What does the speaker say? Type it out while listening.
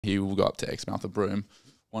he will go up to Exmouth or Broome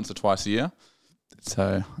once or twice a year.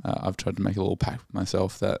 So I've tried to make a little pact with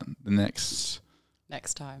myself that the next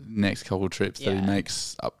couple of trips that he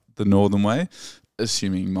makes up the northern way,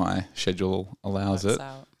 assuming my schedule allows it,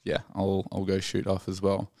 I'll go shoot off as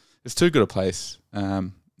well. It's too good a place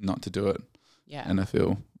not to do it. Yeah. And I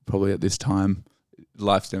feel probably at this time,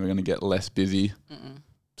 life's never going to get less busy.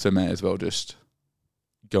 So may as well just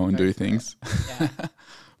go and do things,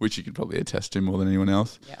 which you could probably attest to more than anyone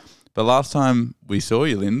else. Yeah. But last time we saw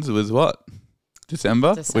you, Linz, was what?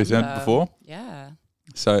 December? We said before? Yeah.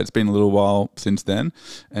 So it's been a little while since then.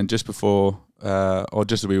 And just before, or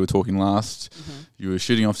just as we were talking last, you were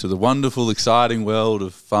shooting off to the wonderful, exciting world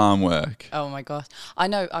of farm work. Oh my gosh. I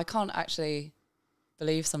know, I can't actually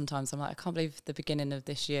believe sometimes. I'm like, I can't believe the beginning of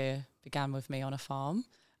this year began with me on a farm,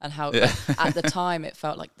 and how at the time it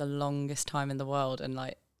felt like the longest time in the world. And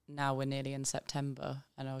like now we're nearly in September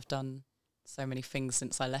and I've done so many things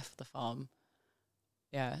since I left the farm.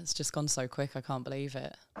 Yeah, it's just gone so quick. I can't believe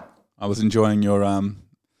it. I was enjoying your,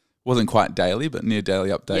 wasn't quite daily, but near daily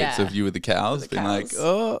updates of you with the cows. Being like,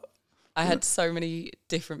 oh. I had so many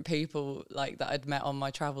different people like that I'd met on my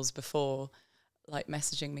travels before, like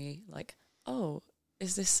messaging me like, oh,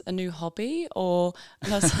 is this a new hobby? Or,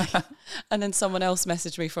 and I was like, and then someone else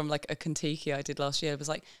messaged me from like a Kentucky I did last year. It was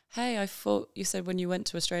like, hey, I thought you said when you went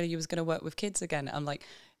to Australia, you was going to work with kids again. I'm like,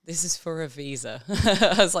 this is for a visa.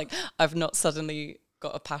 I was like, I've not suddenly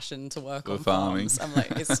got a passion to work on farming. Farms. I'm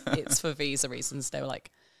like, it's for visa reasons. They were like,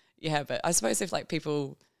 yeah, but I suppose if like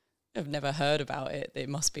people have never heard about it, it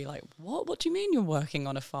must be like, what do you mean you're working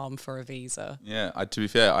on a farm for a visa? Yeah, to be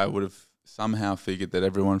fair, I would have somehow figured that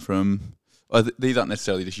everyone from, these aren't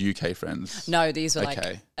necessarily just UK friends. No, these were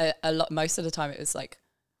like a lot. Most of the time it was like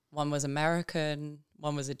one was American,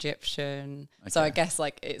 one was Egyptian. Okay. So I guess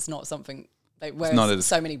like it's not something like whereas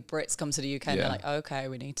so many Brits come to the UK and they're like, okay,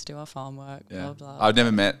 we need to do our farm work, blah, blah. I've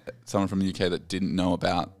never met someone from the UK that didn't know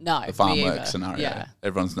about the farm work scenario. Yeah.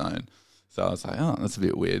 Everyone's known. So I was like, oh, that's a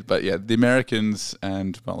bit weird. But yeah, the Americans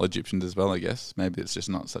and, well, Egyptians as well, I guess. Maybe it's just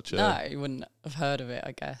not such a... No, you wouldn't have heard of it,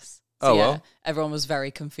 I guess. So, well. Everyone was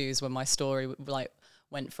very confused when my story like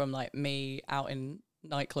went from like me out in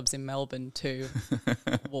nightclubs in Melbourne to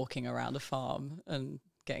walking around a farm and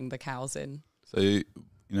getting the cows in. So, you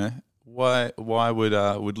know, why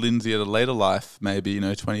would Lindsay at a later life, maybe,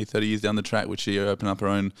 20, 30 years down the track, would she open up her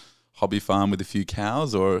own hobby farm with a few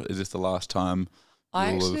cows, or is this the last time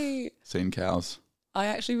you'll have seen cows? I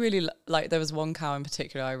actually really like, there was one cow in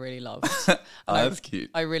particular I really loved. That's cute.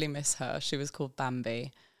 I really miss her. She was called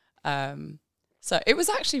Bambi. So it was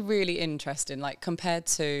actually really interesting, like compared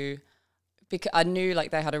to, because I knew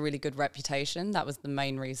like they had a really good reputation. That was the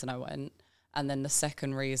main reason I went. And then the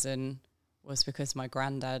second reason was because my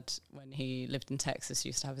granddad, when he lived in Texas,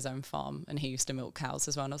 used to have his own farm and he used to milk cows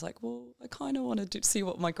as well. And I was like, well, I kind of want to see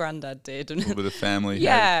what my granddad did. And a little bit of family.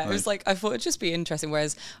 Yeah, it was like, I thought it'd just be interesting.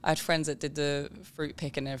 Whereas I had friends that did the fruit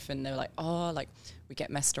pick and everything. They were like, oh, like we get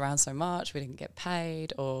messed around so much, we didn't get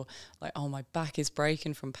paid. Or like, oh, my back is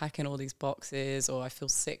breaking from packing all these boxes. Or I feel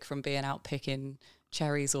sick from being out picking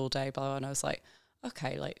cherries all day, blah, blah. And I was like,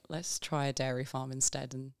 okay, like let's try a dairy farm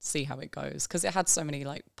instead and see how it goes, because it had so many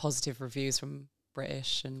like positive reviews from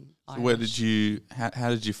British and Irish. So where did you,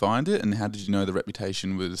 how did you find it, and how did you know the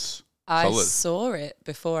reputation was solid? I saw it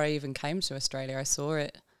before I even came to Australia. I saw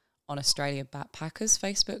it on Australia Backpackers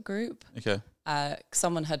Facebook group. Okay.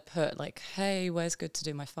 Someone had put like, hey, where's good to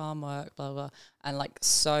do my farm work, blah, blah. And like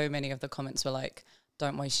so many of the comments were like,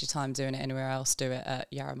 don't waste your time doing it anywhere else, do it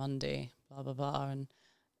at Yarramundi, blah, blah, blah. And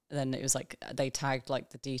then it was like they tagged like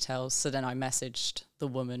the details. So then I messaged the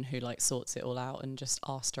woman who like sorts it all out and just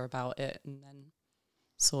asked her about it, and then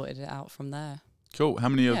sorted it out from there. Cool. How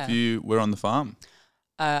many of you were on the farm?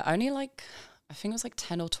 Only like, I think it was like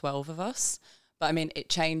 10 or 12 of us. But I mean, it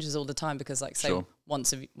changes all the time because like say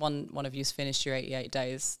once one of you's finished your 88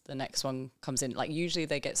 days, the next one comes in. Like usually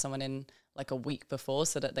they get someone in like a week before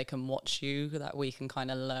so that they can watch you that week and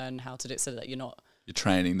kind of learn how to do it, so that you're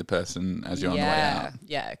training the person as you're on the way out.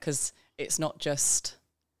 Yeah, because it's not just,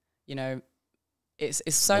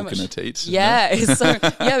 it's so much. Yeah, it's so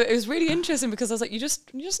it was really interesting because I was like, you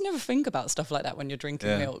just never think about stuff like that when you're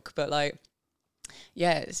drinking milk. But like,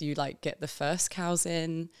 so you like get the first cows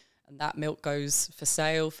in, and that milk goes for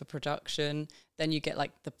sale, for production. Then you get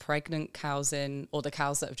like the pregnant cows in, or the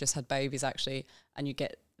cows that have just had babies actually, and you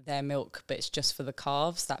get their milk, but it's just for the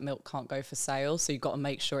calves. That milk can't go for sale, so you've got to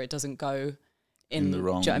make sure it doesn't go in the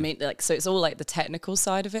wrong. Do you know what I mean? Like, so it's all like the technical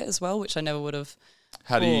side of it as well, which I never would have.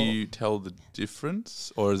 How do you tell the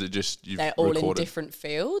difference, or is it just they're all in different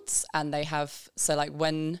fields, and they have, so like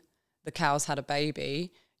when the cows had a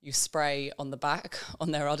baby, you spray on the back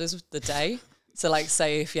on their udders the day. So like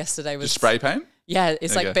say if yesterday was just spray paint. Yeah,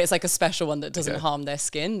 it's like, but it's like a special one that doesn't harm their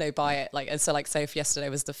skin. They buy it like, and so like say if yesterday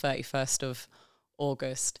was the 31st of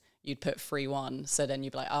August, you'd put 3-1. So then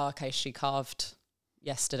you'd be like, oh, okay, she calved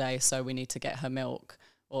yesterday, so we need to get her milk.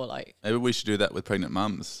 Or like maybe we should do that with pregnant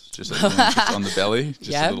mums, just, just on the belly. Just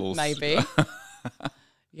yeah, a little maybe.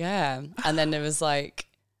 Yeah, and then there was like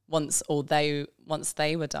once they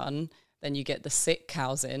were done, then you get the sick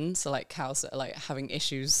cows in. So like cows that are like having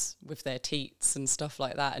issues with their teats and stuff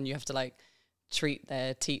like that, and you have to like treat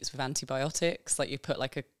their teats with antibiotics. Like you put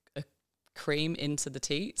like a cream into the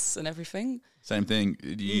teats and everything. Same thing.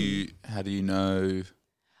 How do you know?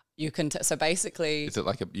 You can so basically, is it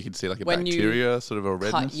like you can see like a bacteria, sort of a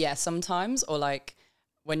redness? Yeah, sometimes, or like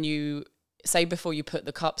when you say before you put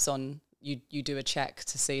the cups on, you do a check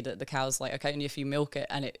to see that the cow's like okay, and if you milk it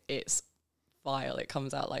and it's vile, it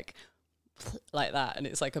comes out like that, and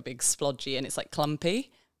it's like a big splodgy and it's like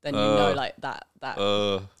clumpy. Then you know like that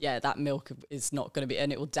that milk is not going to be,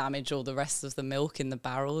 and it will damage all the rest of the milk in the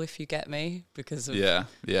barrel, if you get me, because of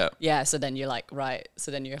yeah. So then you're like, right,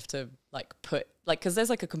 so then you have to like put like, because there's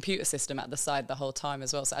like a computer system at the side the whole time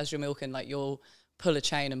as well. So as you're milking, like you'll pull a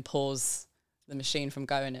chain and pause the machine from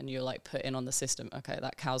going, and you'll like put in on the system, okay,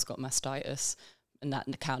 that cow's got mastitis and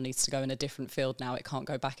that cow needs to go in a different field now. It can't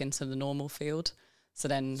go back into the normal field. So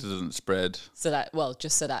then so it doesn't spread. So that, well,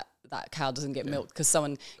 just so that cow doesn't get milked, because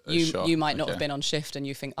someone you might not have been on shift and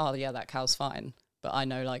you think, oh yeah, that cow's fine, but I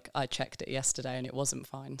know like I checked it yesterday and it wasn't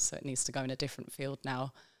fine, so it needs to go in a different field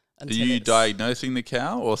now. Are you diagnosing the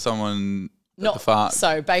cow or someone? Not the farm.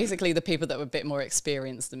 So basically the people that were a bit more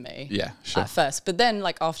experienced than me. Yeah, sure. At first, but then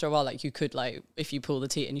like after a while, like you could like if you pull the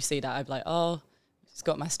teat and you see that, I'd be like, oh, she's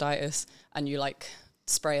got mastitis, and you like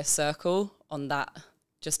spray a circle on that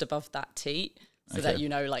just above that teat. So that you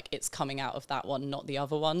know, like it's coming out of that one, not the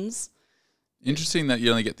other ones. Interesting that you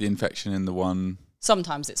only get the infection in the one.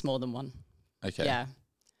 Sometimes it's more than one. Okay. Yeah.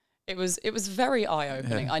 It was very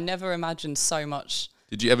eye-opening. Yeah. I never imagined so much.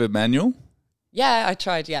 Did you ever manual? Yeah, I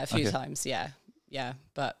tried, a few times, yeah.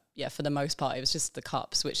 But yeah, for the most part, it was just the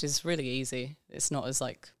cups, which is really easy. It's not as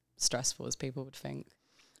like stressful as people would think.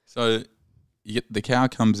 So you get, the cow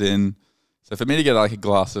comes in. So for me to get like a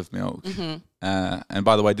glass of milk, and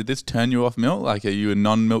by the way, did this turn you off milk? Like, are you a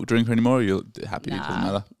non-milk drinker anymore? Or are you happy? It doesn't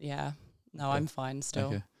matter? Yeah. No, I'm fine still.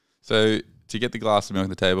 Okay. So to get the glass of milk on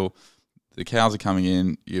the table, the cows are coming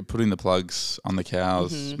in, you're putting the plugs on the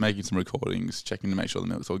cows, making some recordings, checking to make sure the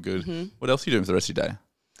milk's all good. What else are you doing for the rest of your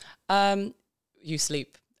day? You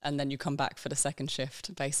sleep and then you come back for the second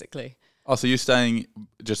shift, basically. Oh, so you're staying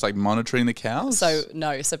just like monitoring the cows? So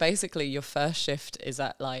no, so basically your first shift is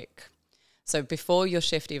at like, so before your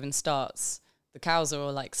shift even starts, the cows are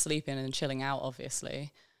all like sleeping and chilling out,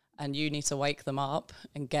 obviously, and you need to wake them up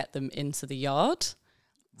and get them into the yard.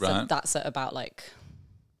 Right. So that's at about like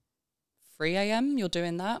 3 a.m. you're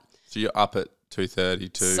doing that. So you're up at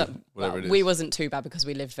 2:30, whatever it is. We wasn't too bad because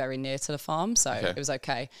we lived very near to the farm, so it was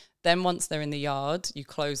okay. Then once they're in the yard, you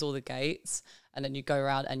close all the gates and then you go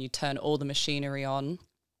around and you turn all the machinery on,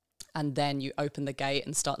 and then you open the gate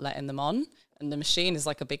and start letting them on. And the machine is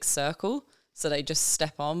like a big circle, so they just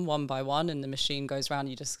step on one by one and the machine goes around.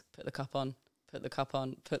 You just put the cup on, put the cup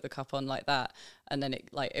on, put the cup on like that, and then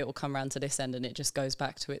it will come around to this end and it just goes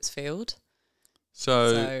back to its field.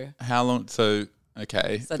 So how long? So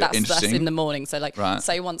okay, so that's in the morning. So like,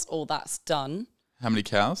 say once all that's done. How many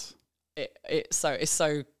cows? It's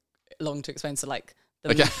so long to explain. So like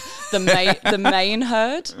the main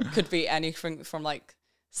herd could be anything from like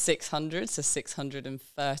 600 to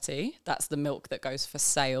 630. That's the milk that goes for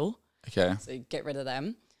sale. Okay. So you get rid of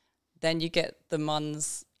them. Then you get the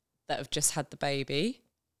ones that have just had the baby.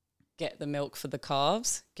 Get the milk for the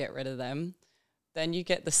calves. Get rid of them. Then you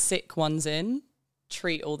get the sick ones in.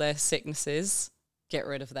 Treat all their sicknesses. Get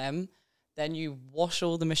rid of them. Then you wash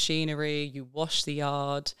all the machinery. You wash the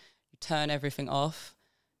yard. You turn everything off.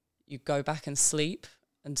 You go back and sleep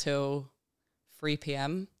until 3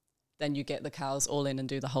 p.m. Then you get the cows all in and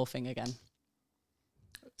do the whole thing again.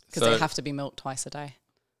 Because they have to be milked twice a day.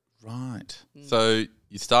 Right. So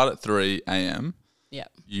you start at 3 a.m. Yeah.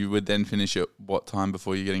 You would then finish at what time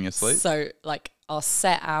before you're getting asleep? So like our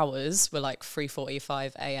set hours were like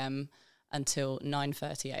 3:45 a.m. until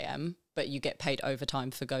 9:30 a.m. But you get paid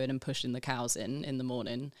overtime for going and pushing the cows in the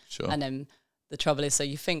morning. Sure. And then the trouble is, so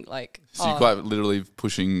you think like... So you're quite literally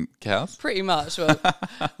pushing cows? Pretty much. Well,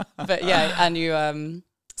 but yeah, and you...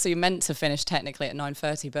 So you're meant to finish technically at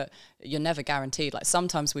 9:30, but you're never guaranteed. Like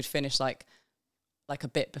sometimes we'd finish like a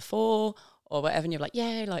bit before or whatever, and you're like,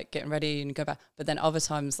 yeah, like getting ready and go back. But then other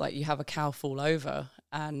times, like you have a cow fall over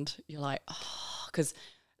and you're like, oh, because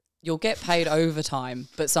you'll get paid overtime,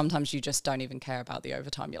 but sometimes you just don't even care about the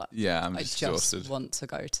overtime. You're like, yeah, I just exhausted. Want to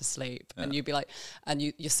go to sleep. And you'd be like, and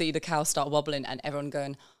you see the cow start wobbling and everyone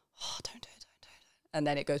going, oh, don't do it. And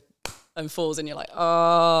then it goes and falls and you're like,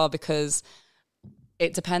 oh, because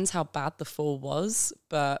it depends how bad the fall was.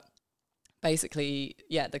 But basically,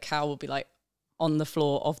 yeah, the cow will be like on the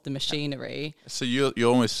floor of the machinery. So you're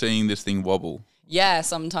almost seeing this thing wobble. Yeah,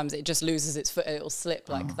 sometimes it just loses its foot. It'll slip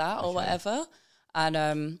like that or whatever.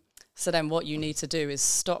 And so then what you need to do is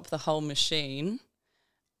stop the whole machine.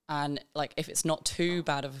 And like, if it's not too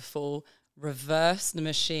bad of a fall, reverse the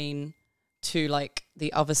machine to like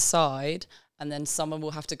the other side. And then someone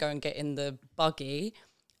will have to go and get in the buggy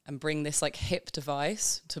and bring this like hip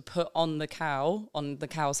device to put on the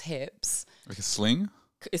cow's hips. Like a sling?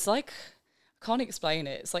 It's like, I can't explain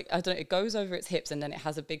it. It's like, I don't know, it goes over its hips and then it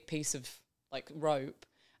has a big piece of like rope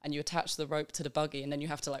and you attach the rope to the buggy and then you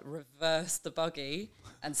have to like reverse the buggy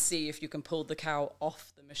and see if you can pull the cow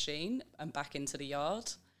off the machine and back into the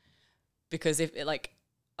yard. Because if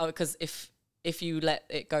you let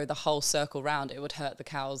it go the whole circle round, it would hurt the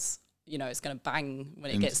cows. You know, it's going to bang when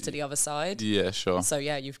it gets to the other side. Yeah, sure. So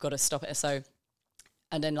yeah, you've got to stop it. So,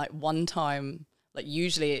 and then like one time, like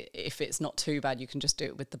usually if it's not too bad, you can just do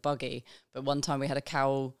it with the buggy. But one time we had a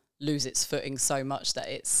cow lose its footing so much that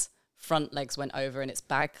its front legs went over and its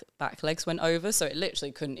back legs went over. So it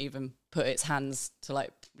literally couldn't even put its hands to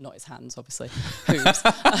like, not its hands, obviously, hooves,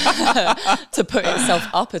 to put itself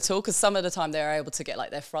up at all. Because some of the time they're able to get like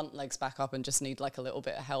their front legs back up and just need like a little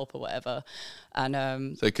bit of help or whatever.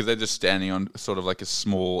 And so because they're just standing on sort of like a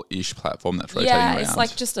small-ish platform that's rotating around. Yeah, it's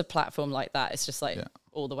like just a platform like that. It's just like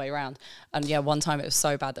all the way around. And yeah, one time it was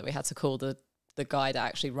so bad that we had to call the guy that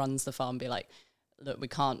actually runs the farm, be like, look, we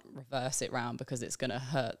can't reverse it round because it's going to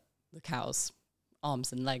hurt the cow's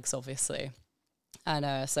arms and legs, obviously.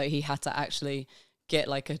 And so he had to actually get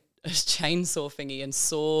like a chainsaw thingy and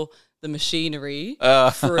saw the machinery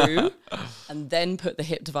through and then put the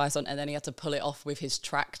hip device on, and then he had to pull it off with his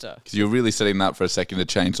tractor. Because you're really setting that for a second, the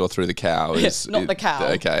chainsaw through the cow. Not the cow.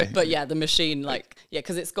 Okay. But yeah, the machine, like, yeah,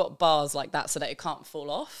 because it's got bars like that so that it can't fall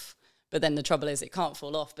off. But then the trouble is it can't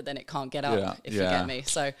fall off, but then it can't get up, if you get me.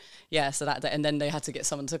 So, yeah, so that day, and then they had to get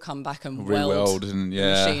someone to come back and weld the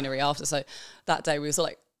machinery after. So that day we was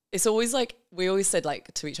like, it's always like, we always said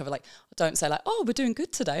like to each other, like, don't say like, oh, we're doing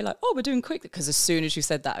good today. Like, oh, we're doing quick. Because as soon as you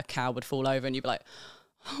said that, a cow would fall over and you'd be like,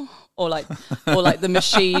 oh, or like the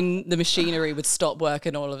machinery would stop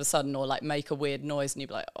working all of a sudden, or like make a weird noise and you'd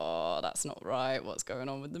be like, oh, that's not right. What's going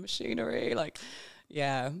on with the machinery? Like,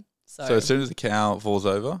 yeah. So as soon as the cow falls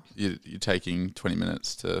over, you're taking 20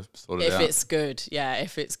 minutes to sort it out? If it's good, yeah.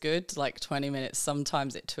 If it's good, like 20 minutes.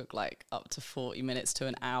 Sometimes it took like up to 40 minutes to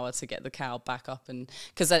an hour to get the cow back up. And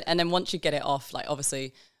then once you get it off, like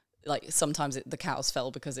obviously, like sometimes the cows fell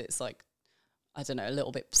because it's like, I don't know, a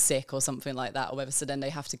little bit sick or something like that or whatever. So then they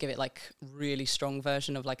have to give it like really strong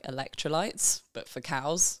version of like electrolytes, but for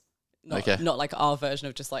cows. Not like our version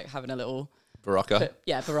of just like having a little... Barocca.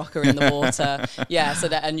 Barocca in the water. Yeah, so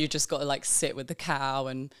that, and you just got to like sit with the cow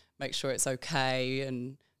and make sure it's okay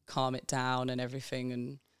and calm it down and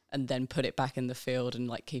everything, and then put it back in the field and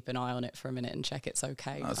like keep an eye on it for a minute and check it's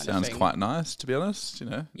okay. That sounds quite nice, to be honest,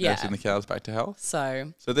 you know, nursing the cows back to health.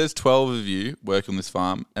 So there's 12 of you work on this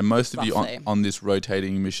farm, and most of you on this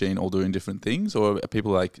rotating machine all doing different things, or are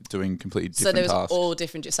people like doing completely different tasks? So there was all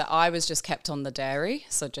different. So I was just kept on the dairy,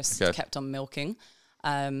 so just kept on milking.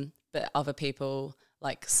 But other people,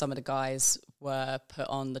 like some of the guys, were put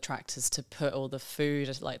on the tractors to put all the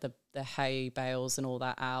food, like the hay bales and all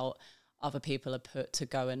that out. Other people are put to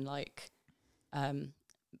go and like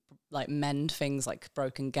mend things like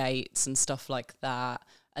broken gates and stuff like that.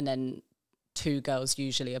 And then 2 girls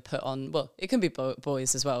usually are put on, well, it can be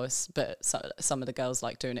boys as well, but some of the girls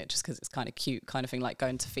like doing it just because it's kind of cute, kind of thing, like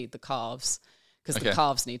going to feed the calves. Because the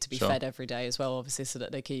calves need to be fed every day as well, obviously, so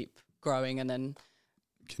that they keep growing and then...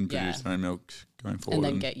 can produce their own milk going forward. And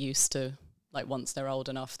then get used to, like, once they're old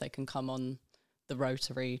enough, they can come on the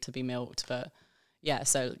rotary to be milked. But, yeah,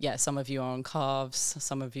 so, yeah, some of you are on calves,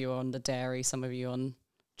 some of you are on the dairy, some of you on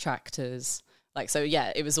tractors. Like, so,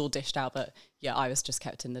 yeah, it was all dished out. But, yeah, I was just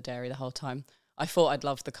kept in the dairy the whole time. I thought I'd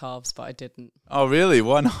love the calves, but I didn't. Oh, really?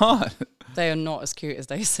 Why not? They are not as cute as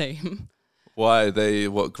they seem. Why? Are they,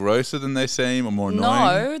 grosser than they seem or more annoying?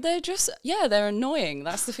 No, they're just, they're annoying.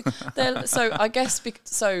 That's the thing. So I guess,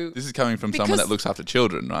 this is coming from someone that looks after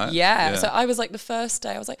children, right? Yeah. So I was like, the first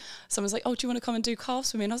day, I was like, someone's like, oh, do you want to come and do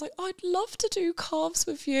calves with me? And I was like, oh, I'd love to do calves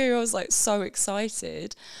with you. I was like, so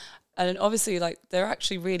excited. And obviously, like, they're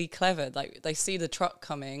actually really clever. Like, they see the truck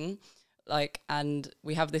coming. like, and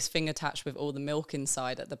we have this thing attached with all the milk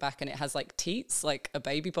inside at the back, and it has like teats, like a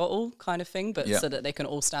baby bottle kind of thing, but so that they can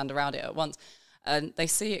all stand around it at once. And they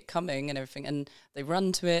see it coming and everything, and they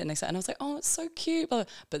run to it, and they say, and I was like, oh, it's so cute. But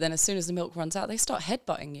then as soon as the milk runs out, they start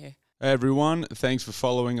headbutting you. Hey everyone, thanks for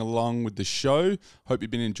following along with the show. Hope you've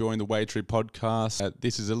been enjoying the Waytree podcast.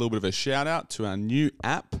 This is a little bit of a shout out to our new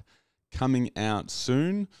app coming out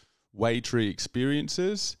soon, Waytree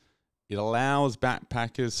Experiences. It allows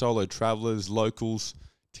backpackers, solo travelers, locals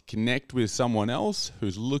to connect with someone else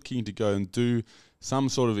who's looking to go and do some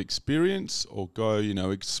sort of experience or go,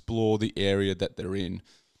 explore the area that they're in.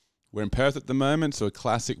 We're in Perth at the moment, so a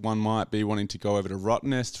classic one might be wanting to go over to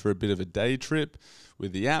Rottnest for a bit of a day trip.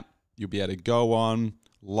 With the app, you'll be able to go on,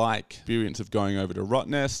 experience of going over to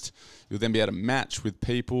Rottnest. You'll then be able to match with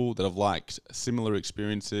people that have liked similar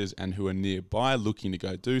experiences and who are nearby looking to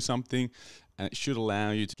go do something. And it should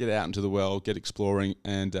allow you to get out into the world, get exploring,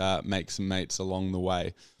 and make some mates along the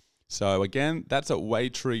way. So again, that's at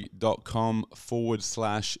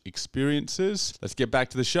waitree.com/experiences. Let's get back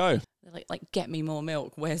to the show. They're like, get me more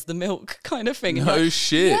milk. Where's the milk? Kind of thing. No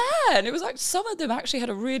shit. Yeah, and it was like some of them actually had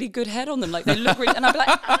a really good head on them. Like they look really, and I'd be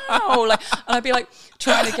like, ow, and I'd be like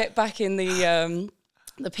trying to get back in the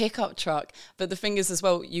pickup truck. But the thing is as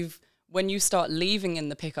well, when you start leaving in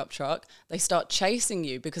the pickup truck, they start chasing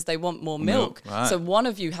you because they want more milk. Right. So one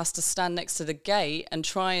of you has to stand next to the gate and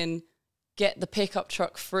try and get the pickup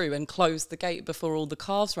truck through and close the gate before all the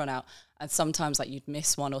calves run out. And sometimes like you'd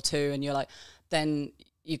miss one or two, and you're like, then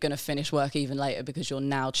you're going to finish work even later because you're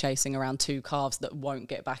now chasing around two calves that won't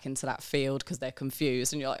get back into that field because they're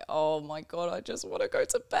confused. And you're like, oh my God, I just want to go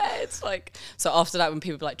to bed. Like, so after that, when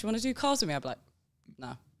people be like, do you want to do calves with me? I'd be like,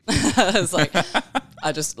 no. It's like,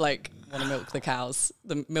 I just like want to milk the cows.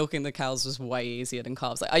 The milking the cows was way easier than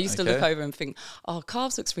calves. Like I used to look over and think, oh,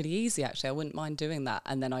 calves looks really easy. Actually, I wouldn't mind doing that.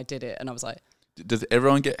 And then I did it, and I was like, does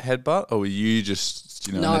everyone get headbutt, or were you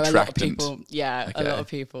just no, an attractant? A lot of people. Yeah, a lot of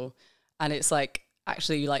people. And it's like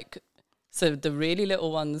actually like, so the really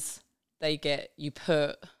little ones, you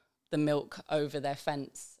put the milk over their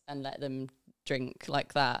fence and let them drink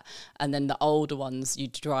like that, and then the older ones you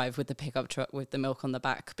drive with the pickup truck with the milk on the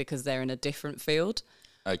back because they're in a different field.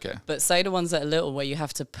 Okay. But say the ones that are little where you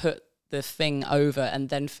have to put the thing over and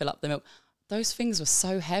then fill up the milk, those things were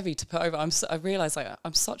so heavy to put over. I realized like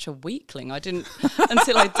I'm such a weakling. I didn't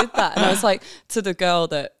until I did that, and I was like to the girl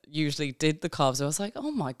that usually did the calves, I was like,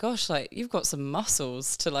 oh my gosh, like you've got some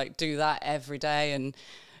muscles to like do that every day. And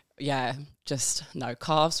yeah, just no,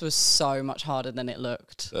 calves was so much harder than it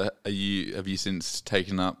looked. Have you since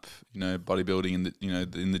taken up bodybuilding in the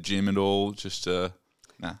in the gym at all? Just nah,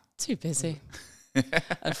 too busy.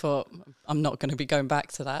 I thought I'm not going to be going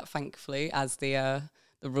back to that, thankfully, as the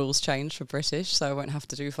rules change for British, so I won't have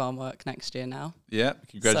to do farm work next year now. Yeah,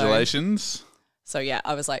 congratulations. So yeah,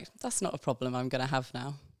 I was like, that's not a problem I'm going to have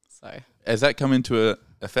now. So has that come into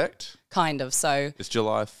effect? Kind of. So it's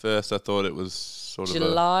July 1st. I thought it was sort of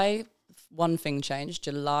July. One thing changed.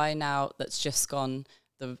 July now, that's just gone.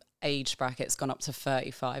 The age bracket's gone up to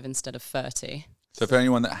 35 instead of 30. So for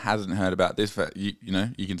anyone that hasn't heard about this,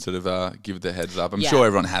 you can sort of give the heads up. I'm sure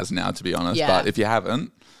everyone has now, to be honest. Yeah. But if you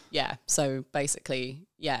haven't. Yeah. So basically,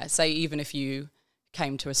 say even if you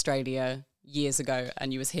came to Australia years ago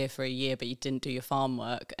and you was here for a year, but you didn't do your farm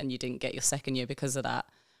work and you didn't get your second year because of that,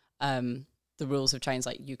 the rules have changed.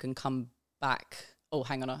 Like you can come back. Oh,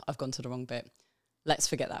 hang on. I've gone to the wrong bit. Let's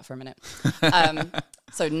forget that for a minute.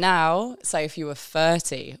 So now, say if you were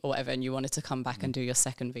 30 or whatever and you wanted to come back and do your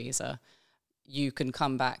second visa, you can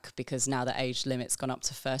come back because now the age limit's gone up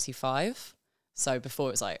to 35. So before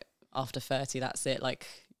it was like after 30, that's it. Like,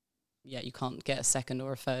 yeah, you can't get a second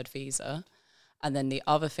or a third visa. And then the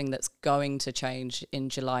other thing that's going to change in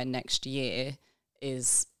July next year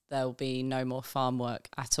is there'll be no more farm work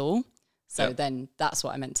at all. So then that's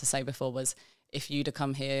what I meant to say before was if you'd have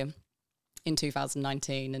come here in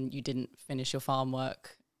 2019 and you didn't finish your farm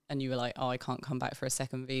work and you were like, oh, I can't come back for a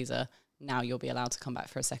second visa, now you'll be allowed to come back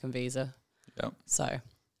for a second visa. Yeah. So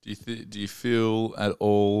do you feel at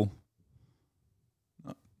all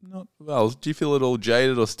do you feel at all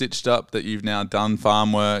jaded or stitched up that you've now done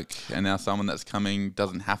farm work and now someone that's coming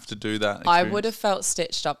doesn't have to do that experience? I would have felt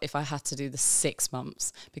stitched up if I had to do the 6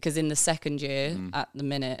 months, because in the second year at the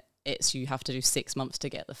minute you have to do 6 months to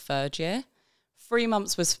get the third year. 3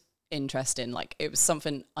 months was interesting. Like it was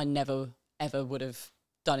something I never ever would have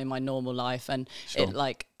done in my normal life, and it,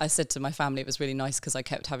 like I said to my family, it was really nice because I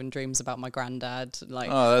kept having dreams about my granddad. Like,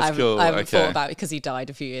 oh, that's cool. I haven't thought about it because he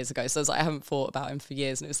died a few years ago, so I was like, I haven't thought about him for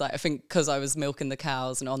years. And it was like, I think because I was milking the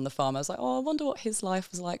cows and on the farm, I was like, oh, I wonder what his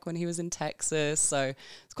life was like when he was in Texas. So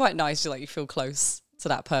it's quite nice to like you feel close to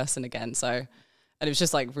that person again. So, and it was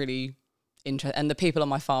just like really interesting. And the people on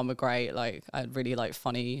my farm were great. Like I had really like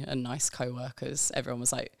funny and nice co-workers. Everyone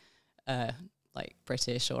was like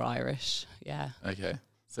British or Irish. Yeah. Okay.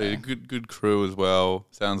 So a good crew as well.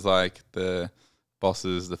 Sounds like the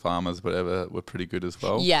bosses, the farmers, whatever, were pretty good as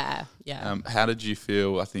well. Yeah, yeah. How did you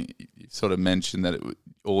feel? I think you sort of mentioned that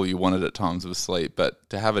all you wanted at times was sleep, but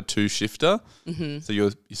to have a 2-shifter, so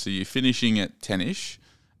you're finishing at 10ish,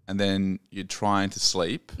 and then you're trying to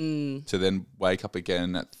sleep to then wake up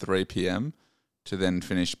again at 3 p.m. to then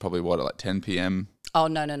finish probably at like 10 p.m. Oh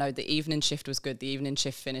no! The evening shift was good. The evening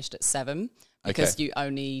shift finished at 7 because you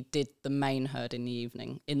only did the main herd in the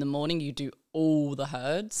evening. In the morning, you do all the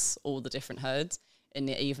herds, all the different herds. In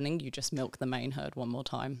the evening, you just milk the main herd one more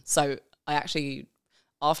time. So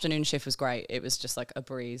afternoon shift was great. It was just like a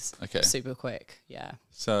breeze. Okay. Super quick. Yeah.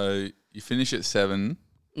 So you finish at 7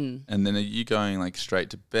 and then are you going like straight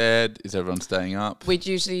to bed? Is everyone staying up? We'd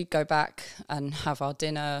usually go back and have our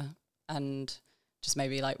dinner and just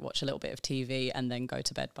maybe like watch a little bit of TV and then go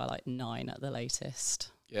to bed by like 9 at the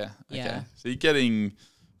latest. Yeah. Okay. Yeah. So you're getting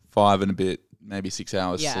 5 and a bit, maybe 6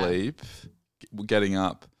 hours sleep, getting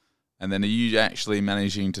up. And then are you actually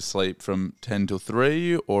managing to sleep from 10 till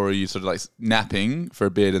 3, or are you sort of like napping for a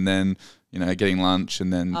bit and then, getting lunch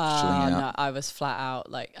and then chilling out? No, I was flat out.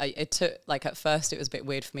 Like it took, like at first it was a bit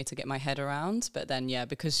weird for me to get my head around, but then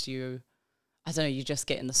because you just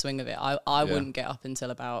get in the swing of it. I wouldn't get up until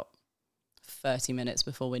about 30 minutes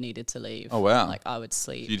before we needed to leave. Oh, wow. Like I would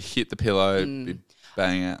sleep. You'd hit the pillow, be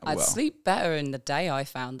banging out. I'd sleep better in the day, I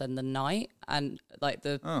found, than the night. And like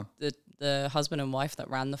the husband and wife that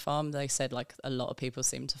ran the farm, they said like a lot of people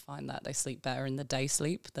seem to find that they sleep better in the day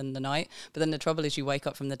sleep than the night. But then the trouble is you wake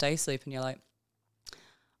up from the day sleep and you're like,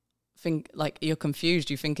 you're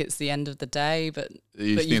confused. You think it's the end of the day, but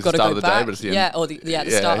you've got to go back. The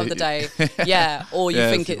start of the day. Yeah, or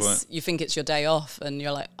you think it's your day off, and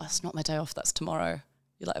you're like, oh, it's not my day off. That's tomorrow.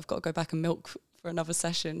 You're like, I've got to go back and milk for another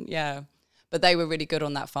session. Yeah, but they were really good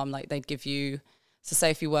on that farm. Like they'd give you, so say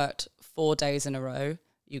if you worked 4 days in a row,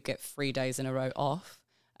 you get 3 days in a row off,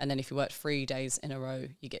 and then if you worked 3 days in a row,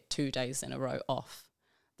 you get 2 days in a row off.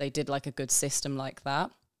 They did like a good system like that.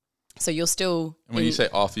 So you're still. And when you say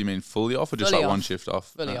off, you mean fully off, or just like one shift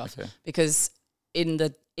off? Fully off. Okay. Because in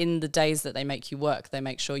the days that they make you work, they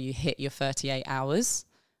make sure you hit your 38 hours.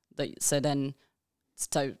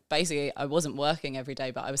 So basically, I wasn't working every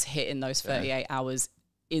day, but I was hitting those 38 hours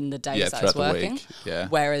in the days that I was working. Yeah.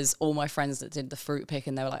 Whereas all my friends that did the fruit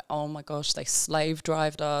picking, they were like, oh my gosh, they slave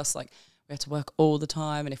drived us. Like we had to work all the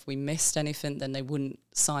time. And if we missed anything, then they wouldn't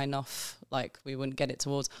sign off. Like we wouldn't get it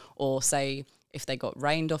towards, or say if they got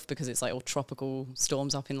rained off because it's like all tropical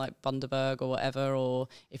storms up in like Bundaberg or whatever, or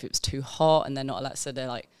if it was too hot and they're not allowed, so they're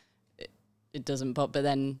like, it doesn't, but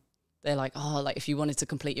then they're like, oh, like if you wanted to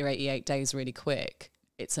complete your 88 days really quick,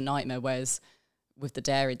 it's a nightmare. Whereas with the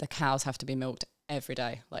dairy, the cows have to be milked every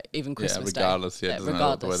day, like even Christmas Day. Regardless, doesn't matter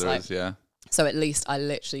what the weather is, So at least I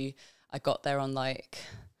got there on like,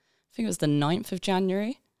 I think it was the 9th of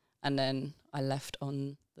January, and then I left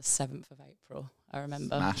on the 7th of April. I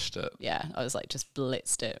remember. Smashed it. Yeah, I was like just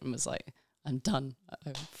blitzed it and was like, I'm done.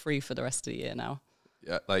 I'm free for the rest of the year now.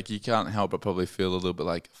 Yeah, like you can't help but probably feel a little bit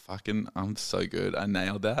like, fucking, I'm so good. I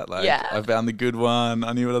nailed that. Like, I found the good one.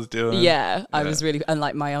 I knew what I was doing. Yeah, I was really, and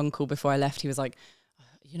like my uncle before I left, he was like,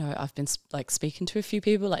 I've been like speaking to a few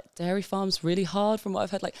people, like dairy farm's really hard from what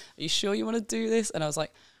I've heard. Like, are you sure you want to do this? And I was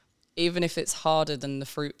like, even if it's harder than the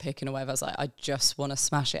fruit picking or whatever, I was like, I just want to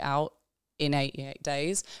smash it out in 88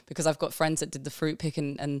 days, because I've got friends that did the fruit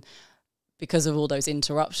picking, and because of all those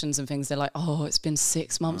interruptions and things, they're like, oh, it's been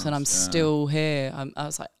 6 months and I'm still here. I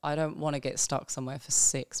was like, I don't want to get stuck somewhere for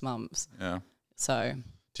 6 months. Yeah. So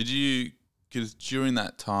did you, because during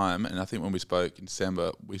that time, and I think when we spoke in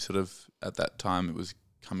December, we sort of, at that time it was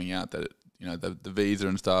coming out that, the visa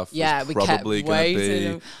and stuff was we probably going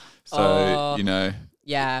to be. So,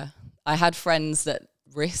 Yeah. I had friends that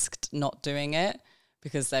risked not doing it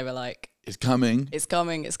because they were like, it's coming. It's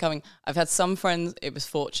coming. I've had some friends, it was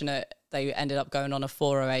fortunate, they ended up going on a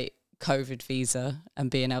 408 COVID visa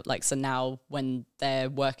and being out, like, so now when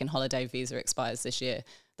their working holiday visa expires this year,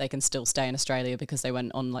 they can still stay in Australia because they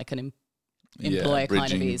went on like an employer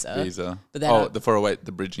kind of visa. But then the 408,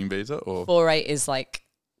 the bridging visa, or 408 is like,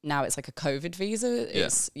 now it's like a COVID visa.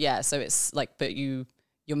 So it's like, but you're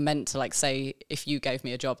meant to, like, say if you gave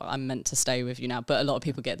me a job, I'm meant to stay with you now. But a lot of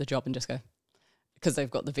people get the job and just go because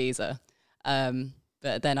they've got the visa.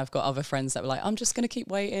 But then I've got other friends that were like, I'm just going to keep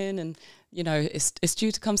waiting, and it's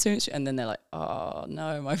due to come soon. And then they're like, oh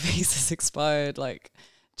no, my visa's expired. Like,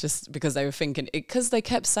 just because they were thinking, because they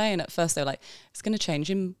kept saying at first, they were like, it's going to change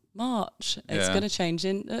in March. It's going to change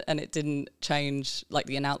and it didn't change. Like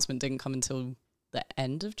the announcement didn't come until the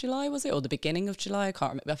end of July, was it? Or the beginning of July? I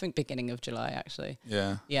can't remember. I think beginning of July, actually.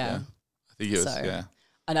 Yeah. Yeah. I think it was, yeah.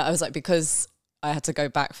 And I was like, because I had to go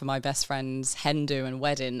back for my best friend's hen do and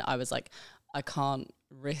wedding, I was like, I can't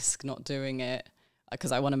risk not doing it,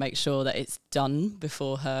 because I want to make sure that it's done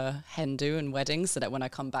before her hen do and wedding, so that when I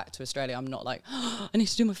come back to Australia, I'm not like, oh, I need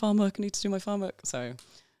to do my farm work. So,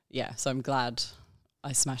 yeah, so I'm glad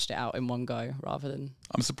I smashed it out in one go rather than...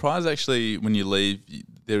 I'm surprised, actually, when you leave,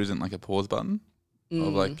 there isn't like a pause button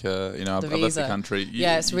of like, you know, I've left the country.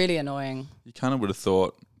 It's really annoying. You kind of would have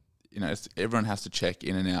thought, you know, everyone has to check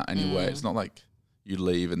in and out anyway. It's not like you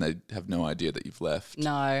leave and they have no idea that you've left.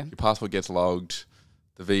 No. Your passport gets logged.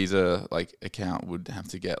 The visa account would have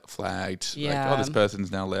to get flagged. Yeah. Like, oh, this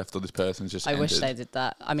person's now left, or this person's just ended. Wish they did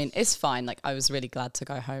that. I mean, it's fine. Like, I was really glad to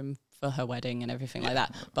go home for her wedding and everything like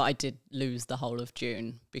that. But I did lose the whole of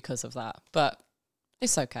June because of that. But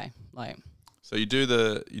it's okay. Like, so you're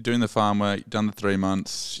doing the farm work. You've done the 3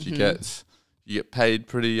 months. You get paid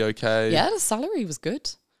pretty okay. Yeah, the salary was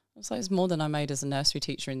good. I was like, it's more than I made as a nursery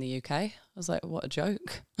teacher in the UK. I was like, what a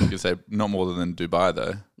joke. You could say not more than Dubai,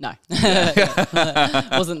 though. No.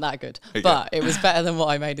 Wasn't that good. Okay. But it was better than what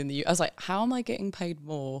I made in the UK. I was like, how am I getting paid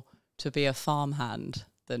more to be a farmhand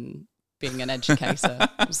than being an educator?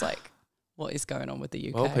 I was like, what is going on with the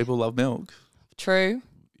UK? Well, people love milk. True.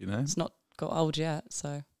 You know? It's not got old yet,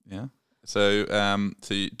 so. Yeah. So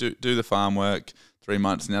so you do the farm work, 3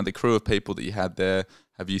 months. Now, the crew of people that you had there,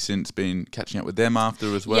 have you since been catching up with them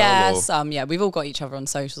after as well? Yes, yeah, we've all got each other on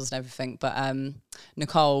socials and everything. But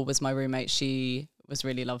Nicole was my roommate. She was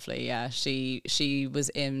really lovely. Yeah, she was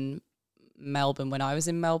in Melbourne when I was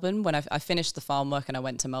in Melbourne. When I finished the farm work and I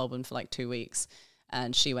went to Melbourne for like 2 weeks,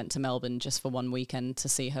 and she went to Melbourne just for one weekend to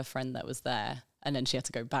see her friend that was there, and then she had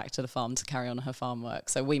to go back to the farm to carry on her farm work.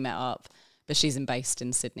 So we met up, but she's based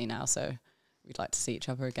in Sydney now, so we'd like to see each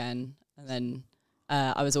other again. And then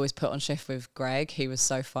I was always put on shift with Greg. He was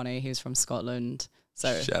so funny. He was from Scotland.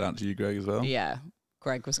 So shout out to you, Greg, as well. Yeah,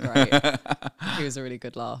 Greg was great. He was a really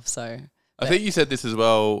good laugh. So I think you said this as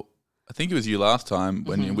well. I think it was you last time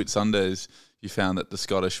when you Whit Sundays, you found that the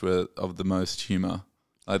Scottish were of the most humour.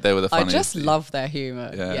 Like they were the funniest. I just love their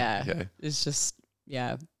humour. Yeah. Okay. It's just,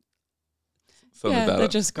 Something about they're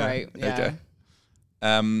it. Just great. Yeah.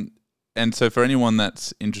 Okay. And so for anyone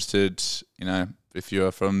that's interested, you know, if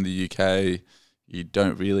you're from the UK, you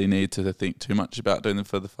don't really need to think too much about doing them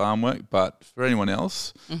for the farm work. But for anyone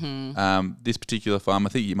else, this particular farm, I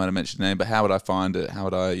think you might have mentioned the name, but how would I find it? How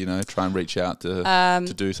would I, you know, try and reach out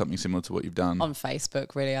to do something similar to what you've done? On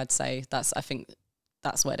Facebook, really, I'd say. I think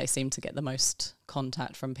that's where they seem to get the most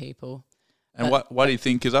contact from people. And why do you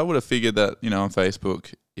think? Because I would have figured that, you know, on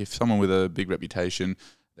Facebook, if someone with a big reputation,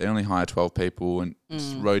 they only hire 12 people and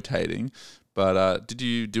it's rotating. But did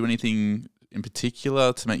you do anything in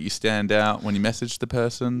particular to make you stand out when you messaged the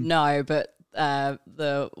person? No, but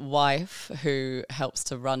the wife who helps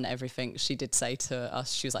to run everything, she did say to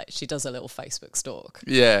us, she was like, she does a little Facebook stalk.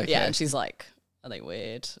 Yeah. Okay. Yeah, and she's like, are they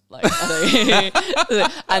weird? Like, are they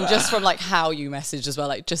and just from like how you message as well,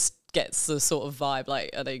 like just gets the sort of vibe,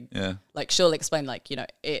 like, are they, like she'll explain like, you know,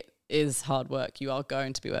 it is hard work. You are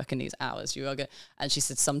going to be working these hours. You are going, and she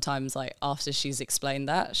said sometimes like after she's explained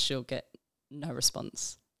that, she'll get no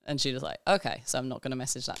response. And she was like, okay, so I'm not going to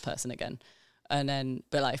message that person again. And then,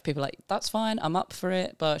 but like if people are like, that's fine, I'm up for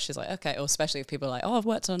it. But she's like, okay. Or especially if people are like, oh, I've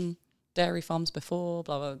worked on dairy farms before,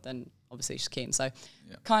 blah, blah, then obviously she's keen. So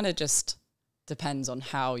kind of just depends on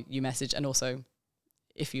how you message. And also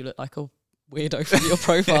if you look like a weirdo from your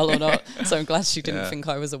profile or not. So I'm glad she didn't think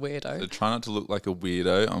I was a weirdo. So try not to look like a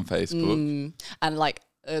weirdo on Facebook. And like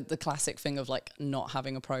the classic thing of like not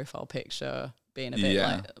having a profile picture, being a bit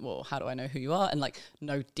like, well, how do I know who you are? And like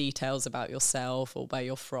no details about yourself or where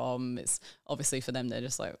you're from. It's obviously for them, they're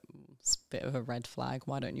just like, it's a bit of a red flag.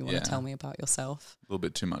 Why don't you want to tell me about yourself? A little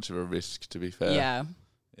bit too much of a risk, to be fair. Yeah.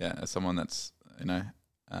 Yeah, as someone that's, you know,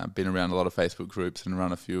 been around a lot of Facebook groups and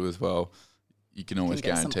run a few as well, you can always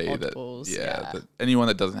guarantee that, that anyone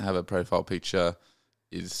that doesn't have a profile picture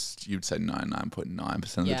is, you'd say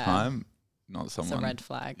 99.9% of the time, not someone. It's a red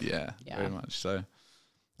flag. Yeah, very much so.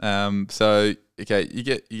 So okay, you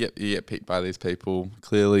get picked by these people.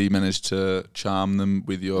 Clearly, you managed to charm them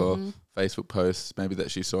with your Facebook posts. Maybe that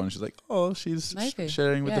she saw and she's like, "Oh, she's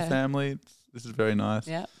sharing with the family. This is very nice."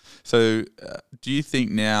 Yeah. So, do you think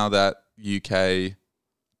now that UK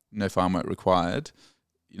no farm work required,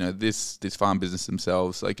 you know, this farm business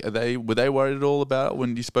themselves, like, were they worried at all about it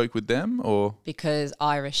when you spoke with them, or because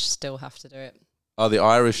Irish still have to do it? Oh, the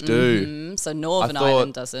Irish do. So Northern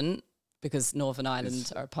Ireland doesn't, because Northern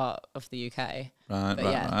Ireland are a part of the UK. Right,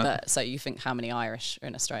 but so you think how many Irish are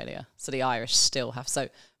in Australia? So the Irish still have. So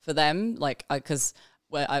for them, like, because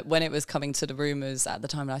when it was coming to the rumours at the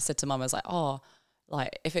time, and I said to Mum, I was like, oh,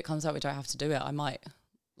 like, if it comes out we don't have to do it, I might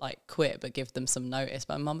like quit but give them some notice.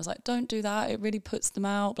 But Mum was like, don't do that, it really puts them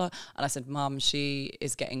out, blah. And I said, Mum, she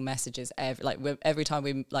is getting messages every time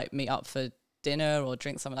we like meet up for dinner or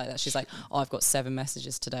drink, something like that. She's like, oh, I've got 7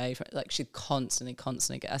 messages today. Like, she constantly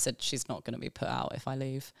I said, she's not going to be put out if I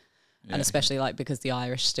leave. And especially like because the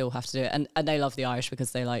Irish still have to do it, and they love the Irish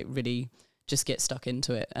because they like really just get stuck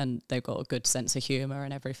into it, and they've got a good sense of humour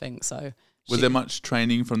and everything. So was there much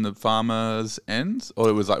training from the farmers' ends, or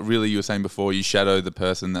it was like really, you were saying before, you shadow the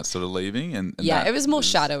person that's sort of leaving? And yeah, it was more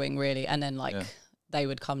shadowing really, and then like they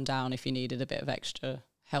would come down if you needed a bit of extra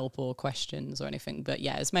help or questions or anything. But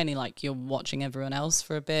yeah, it's mainly like you're watching everyone else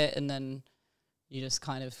for a bit, and then you just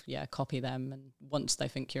kind of copy them, and once they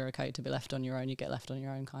think you're okay to be left on your own, you get left on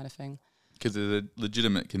your own, kind of thing. Because there's a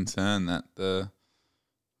legitimate concern that a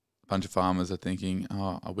bunch of farmers are thinking,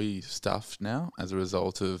 oh, are we stuffed now as a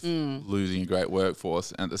result of losing a great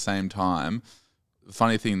workforce? And at the same time, the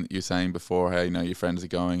funny thing that you're saying before, how your friends are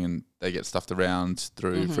going and they get stuffed around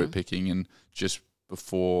through fruit picking, and just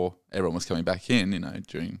before everyone was coming back in,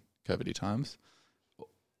 during COVID times,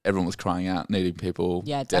 everyone was crying out, needing people,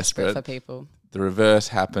 desperate for people. The reverse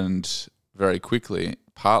happened very quickly,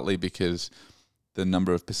 partly because the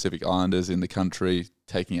number of Pacific Islanders in the country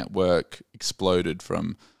taking up work exploded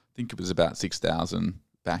from, I think it was about 6,000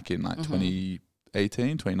 back in like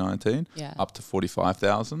 2018, 2019, up to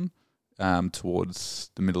 45,000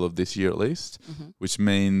 towards the middle of this year at least, which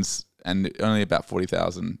means, and only about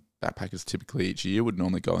 40,000 backpackers typically each year would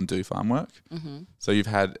normally go and do farm work. So you've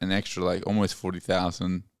had an extra like almost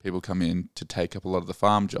 40,000 people come in to take up a lot of the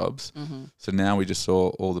farm jobs. So now we just saw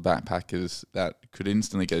all the backpackers that could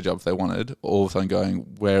instantly get a job if they wanted, all of a sudden going,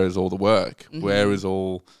 where is all the work? Where is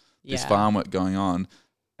all this farm work going on?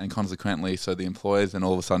 And consequently, so the employers then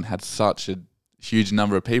all of a sudden had such a huge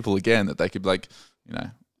number of people again that they could like,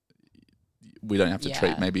 we don't have to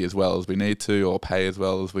treat maybe as well as we need to, or pay as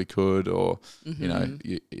well as we could, or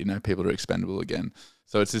people are expendable again.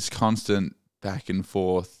 So it's this constant back and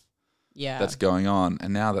forth that's going on.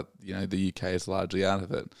 And now that the UK is largely out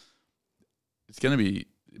of it, it's going to be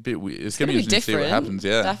a bit weird. It's going to be interesting to see what happens.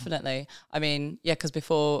 Yeah, definitely. I mean, because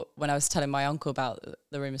before, when I was telling my uncle about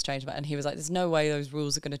the rumours changing, and he was like, "There's no way those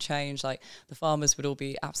rules are going to change. Like the farmers would all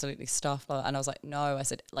be absolutely stuffed." And I was like, "No," I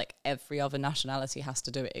said, "Like every other nationality has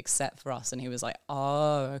to do it except for us." And he was like,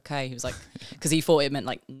 "Oh, okay." He was like, because he thought it meant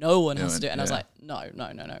like no one has to do it, and I was like, "No.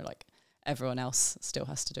 Like everyone else still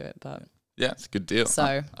has to do it." But yeah, it's a good deal.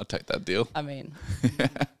 So I'll take that deal. I mean,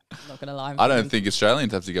 I'm not going to lie. I don't think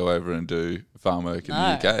Australians have to go over and do farm work in the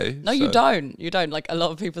UK. No, you don't. You don't. Like a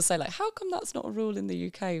lot of people say, like, how come that's not a rule in the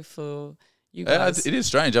UK for you guys? It is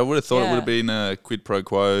strange. I would have thought it would have been a quid pro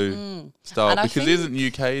quo style, because isn't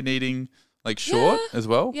UK needing like short as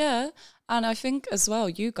well? Yeah, and I think as well,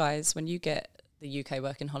 you guys, when you get the UK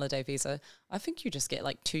working holiday visa, I think you just get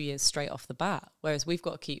like 2 years straight off the bat, whereas we've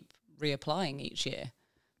got to keep reapplying each year.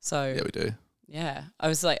 So yeah, we do. Yeah, I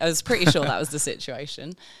was pretty sure that was the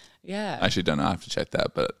situation. Yeah, I actually don't know. I have to check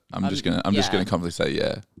that, but I'm just gonna confidently say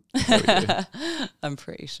yeah. I'm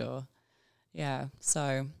pretty sure. Yeah.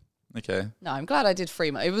 So okay. No, I'm glad I did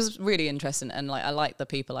 3 months. It was really interesting, and like I liked the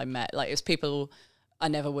people I met. Like it was people I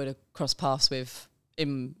never would have crossed paths with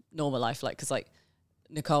in normal life. Like because like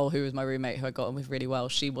Nicole, who was my roommate, who I got on with really well,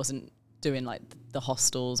 she wasn't doing like the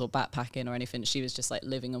hostels or backpacking or anything. She was just like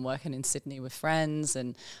living and working in Sydney with friends,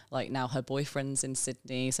 and like now her boyfriend's in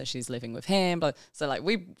Sydney, so she's living with him. But so like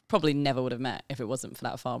we probably never would have met if it wasn't for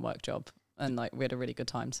that farm work job, and like we had a really good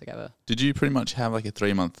time together. Did you pretty much have like a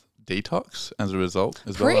 3-month detox as a result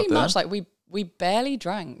as well? Pretty much. Like we barely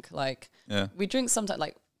drank. Like we drink sometimes.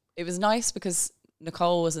 Like it was nice because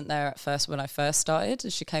Nicole wasn't there at first when I first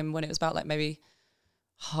started. She came when it was about like maybe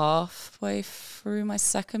halfway through my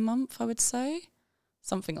 2nd month, I would say,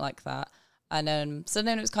 something like that. And so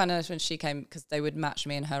then it was kind of nice when she came, because they would match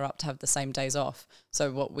me and her up to have the same days off.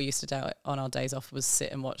 So what we used to do on our days off was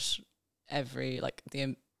sit and watch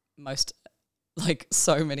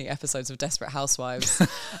so many episodes of Desperate Housewives.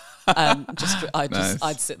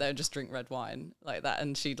 I'd sit there and just drink red wine like that,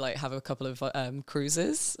 and she'd like have a couple of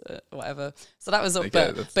cruises, whatever. So that was,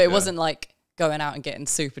 but it wasn't like going out and getting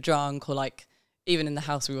super drunk, or like even in the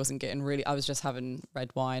house we wasn't getting really. I was just having red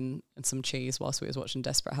wine and some cheese whilst we was watching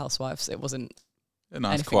Desperate Housewives. It wasn't a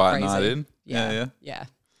nice quiet crazy. night in. Yeah. Yeah.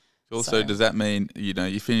 Cool. So does that mean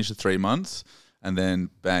you finish the 3 months? and then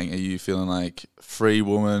bang, are you feeling like free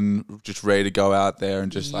woman, just ready to go out there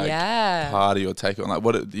and just like party or take it on? Like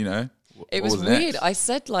what, you know? It was weird. I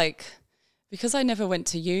said like, because I never went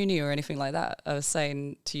to uni or anything like that, I was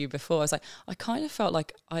saying to you before, I was like, I kind of felt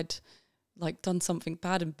like I'd like done something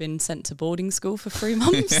bad and been sent to boarding school for 3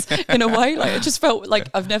 months in a way. Like it just felt like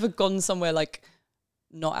I've never gone somewhere like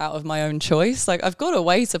not out of my own choice. Like I've got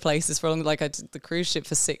away to places for long, like I did the cruise ship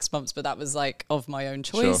for 6 months, but that was like of my own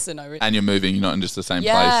choice. Sure. And you're moving, you're not in just the same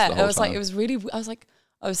place the whole time. Like, it was really,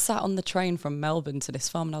 I was sat on the train from Melbourne to this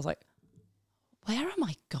farm and I was like, where am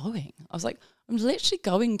I going? I was like, I'm literally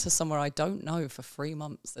going to somewhere I don't know for 3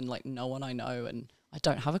 months and like no one I know, and I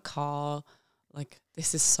don't have a car. Like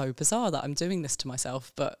this is so bizarre that I'm doing this to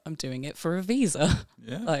myself, but I'm doing it for a visa.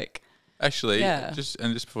 Yeah. Like actually, just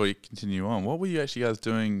before you continue on, what were you actually guys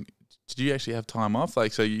doing? Did you actually have time off?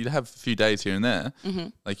 Like, so you'd have a few days here and there. Mm-hmm.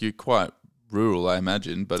 Like you're quite rural, I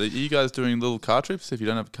imagine, but are you guys doing little car trips if you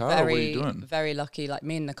don't have a car? Or what are you doing? Very lucky. Like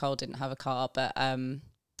me and Nicole didn't have a car, but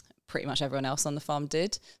pretty much everyone else on the farm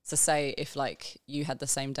did. So say if like you had the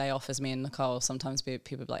same day off as me and Nicole, sometimes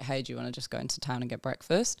people would be like, hey, do you want to just go into town and get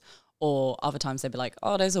breakfast? Or other times they'd be like,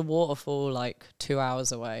 oh, there's a waterfall like 2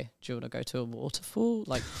 hours away. Do you want to go to a waterfall?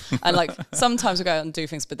 Like, and like sometimes we go out and do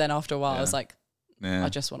things, but then after a while I was like, I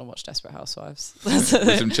just want to watch Desperate Housewives. With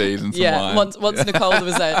some cheese and some wine. Once Nicole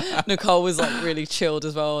was there, Nicole was like really chilled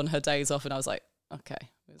as well on her days off, and I was like, okay.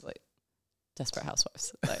 It was like Desperate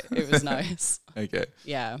Housewives. Like, it was nice. Okay.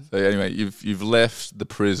 Yeah. So anyway, you've left the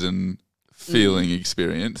prison feeling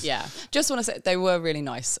experience. Yeah. Just want to say they were really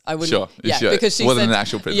nice. I wouldn't. Sure. Because she wasn't said, an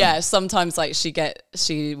actual prison. Yeah. Sometimes like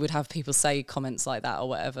she would have people say comments like that or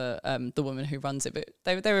whatever. The woman who runs it, but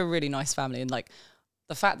they were a really nice family, and like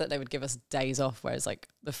the fact that they would give us days off, whereas like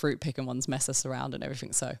the fruit picking ones mess us around and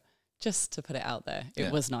everything. So just to put it out there,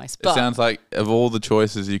 it was nice. But it sounds like of all the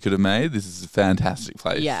choices you could have made, this is a fantastic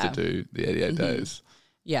place to do the 88 days.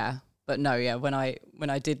 Yeah. But no, when I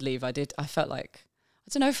did leave, I felt like, I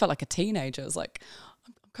don't know, I felt like a teenager. I was like,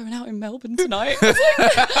 I'm going out in Melbourne tonight.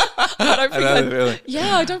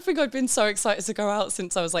 I don't think I'd been so excited to go out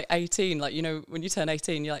since I was like 18. Like, you know, when you turn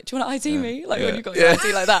 18, you're like, do you want to ID me? Like when you got your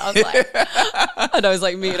ID like that, I was like, and I was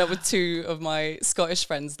like meeting up with 2 of my Scottish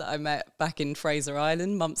friends that I met back in Fraser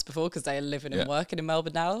Island months before, because they are living and working in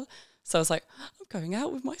Melbourne now. So I was like, I'm going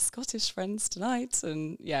out with my Scottish friends tonight.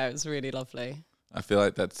 And yeah, it was really lovely. I feel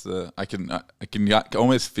like that's I can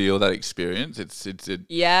almost feel that experience. It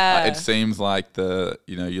seems like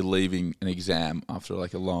you're leaving an exam after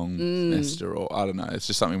like a long semester, or I don't know. It's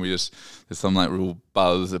just something there's some like real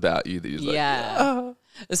buzz about you that you're like,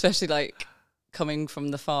 especially like coming from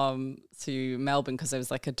the farm to Melbourne, because there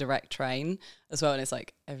was like a direct train as well, and it's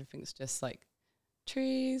like everything's just like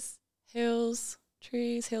trees, hills,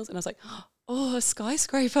 and I was like, oh, a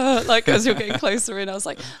skyscraper, like as you're getting closer in, I was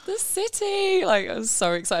like, the city, like I was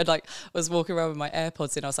so excited. Like I was walking around with my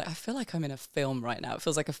AirPods in, I was like, I feel like I'm in a film right now. It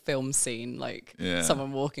feels like a film scene, like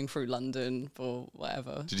someone walking through London or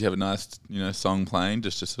whatever. Did you have a nice, song playing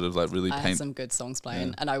just to sort of like really paint? I had some good songs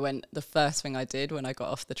playing, and the first thing I did when I got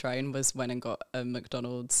off the train was went and got a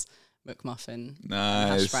McDonald's McMuffin,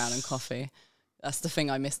 hash brown and coffee. That's the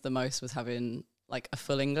thing I missed the most, was having like a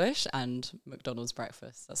full English and McDonald's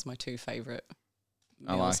breakfast. That's my 2 favourite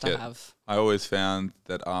meals to have. I always found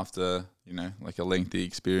that after, like a lengthy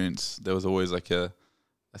experience, there was always like a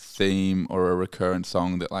theme or a recurrent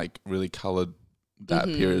song that like really coloured that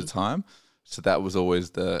period of time. So that was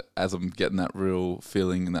always as I'm getting that real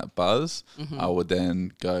feeling and that buzz, I would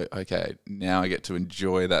then go, okay, now I get to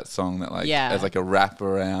enjoy that song that like as like a wrap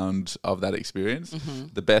around of that experience.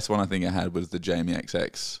 The best one I think I had was the Jamie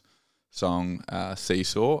XX song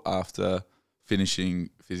Seesaw after finishing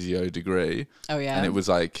physio degree. Oh yeah. And it was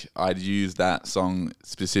like I'd use that song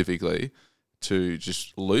specifically to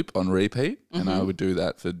just loop on repeat, and I would do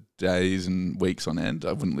that for days and weeks on end.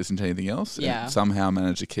 I wouldn't listen to anything else. And somehow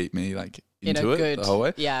managed to keep me like into it the whole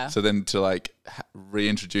way. Yeah. So then to like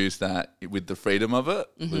reintroduce that with the freedom of it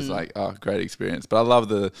was like, oh, great experience. But I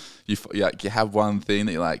love you have one thing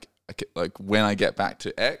that you're like when I get back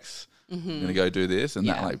to X, I'm going to go do this. And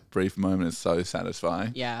that like brief moment is so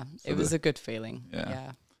satisfying. Yeah. So it was a good feeling.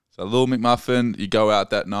 Yeah. So a little McMuffin, you go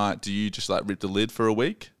out that night. Do you just like rip the lid for a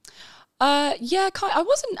week? I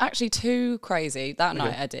wasn't actually too crazy that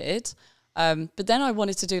night. I did. But then I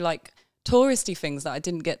wanted to do like touristy things that I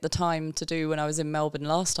didn't get the time to do when I was in Melbourne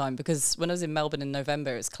last time, because when I was in Melbourne in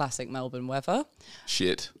November, it's classic Melbourne weather.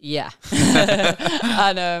 Shit. Yeah.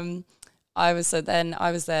 And I was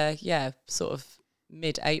there, sort of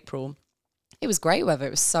mid-April. It was great weather.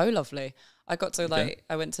 It was so lovely. I got to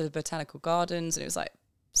I went to the botanical gardens, and it was like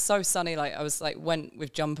so sunny. Like I was like went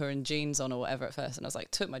with jumper and jeans on or whatever at first, and I was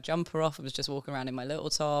like took my jumper off. I was just walking around in my little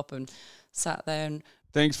top and sat there. And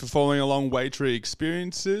thanks for following along Waytree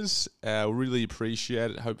Experiences. Really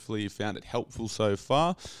appreciate it. Hopefully you found it helpful so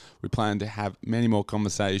far. We plan to have many more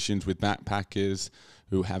conversations with backpackers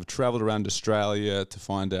who have travelled around Australia to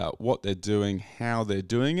find out what they're doing, how they're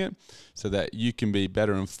doing it, so that you can be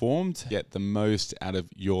better informed, get the most out of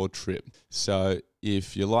your trip. So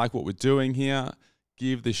if you like what we're doing here,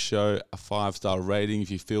 give this show a 5-star rating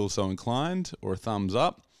if you feel so inclined, or a thumbs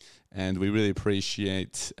up. And we really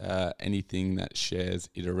appreciate anything that shares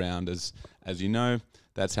it around. As you know,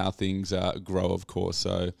 that's how things grow, of course.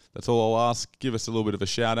 So that's all I'll ask. Give us a little bit of a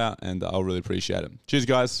shout out, and I'll really appreciate it. Cheers,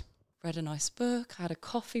 guys. Read a nice book, had a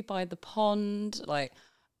coffee by the pond, like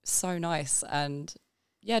so nice. And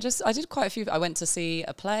yeah, I did quite a few. I went to see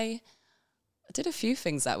a play. I did a few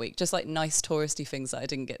things that week, just like nice touristy things that I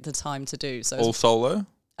didn't get the time to do. So all solo?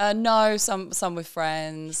 No, some with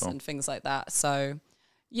friends and things like that. So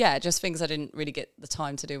yeah, just things I didn't really get the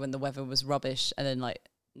time to do when the weather was rubbish, and then like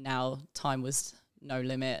now time was no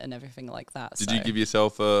limit and everything like that. Did you give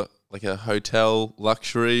yourself a hotel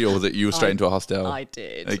luxury, or was it you were straight into a hostel? I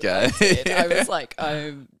did. Okay. I was like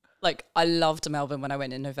I loved Melbourne when I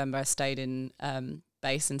went in November. I stayed in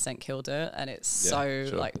base in St Kilda, and it's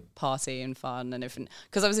like party and fun and everything,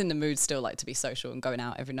 because I was in the mood still like to be social and going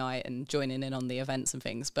out every night and joining in on the events and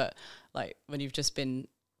things. But like when you've just been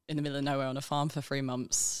in the middle of nowhere on a farm for 3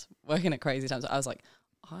 months working at crazy times, I was like,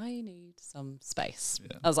 I need some space.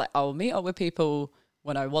 I was like, I'll meet up with people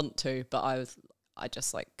when I want to, but I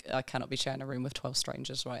just like, I cannot be sharing a room with 12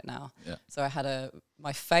 strangers right now. Yeah. So I had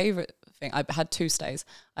my favorite thing. I had 2 stays.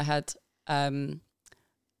 I had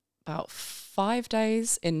about 5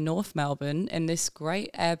 days in North Melbourne in this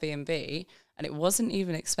great Airbnb, and it wasn't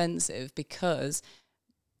even expensive because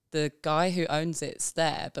the guy who owns it's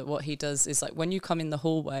there. But what he does is like when you come in the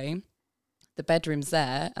hallway, the bedroom's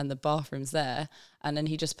there and the bathroom's there, and then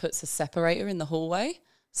he just puts a separator in the hallway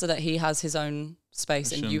so that he has his own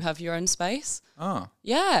space and you have your own space. Oh.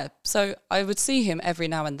 Yeah. So I would see him every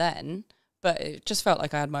now and then, but it just felt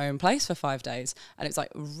like I had my own place for 5 days. And it's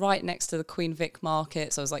like right next to the Queen Vic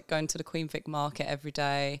market. So I was like going to the Queen Vic market every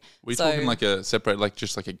day. Were you talking like a separator, like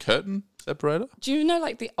just like a curtain separator? Do you know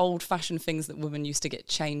like the old fashioned things that women used to get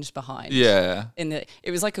changed behind? Yeah. It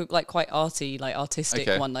was like quite arty, like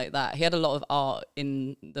artistic one like that. He had a lot of art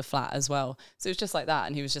in the flat as well. So it was just like that.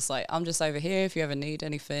 And he was just like, I'm just over here if you ever need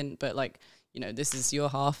anything. But like, you know, this is your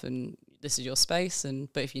half and this is your space,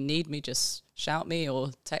 but if you need me, just shout me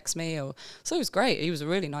or text me. So it was great. He was a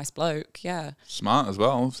really nice bloke. Yeah, smart as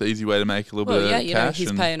well. It's an easy way to make a little bit of cash. Yeah,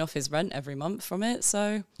 he's paying off his rent every month from it.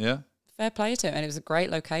 So yeah, fair play to him. And it was a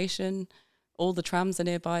great location. All the trams are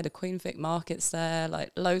nearby. The Queen Vic market's there.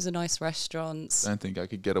 Like loads of nice restaurants. I don't think I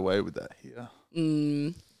could get away with that here.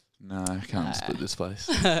 No, I can't split this place.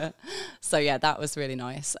 So yeah, that was really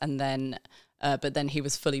nice. And then. But then he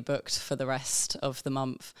was fully booked for the rest of the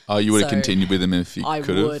month. Oh, you would have continued with him if you could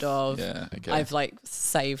have? I would have. Yeah, okay. I've like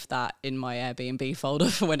saved that in my Airbnb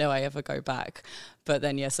folder for whenever I ever go back. But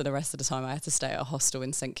then, so the rest of the time I had to stay at a hostel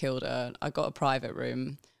in St Kilda. I got a private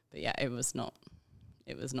room, but yeah, it was not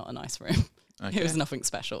a nice room. Okay. It was nothing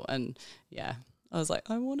special. And yeah, I was like,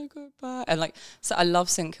 I want to go back. And like, so I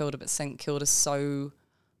love St Kilda, but St Kilda's so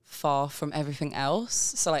far from everything else.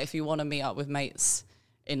 So like if you want to meet up with mates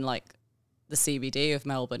in like the CBD of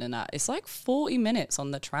Melbourne and that, it's like 40 minutes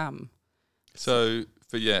on the tram. So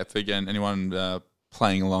for again, anyone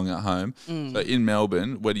playing along at home, so in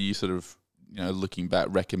Melbourne, where do you sort of, looking back,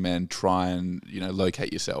 recommend, try and,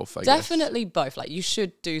 locate yourself? I Definitely guess. Both. Like you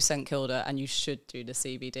should do St Kilda and you should do the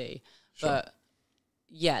CBD. Sure. But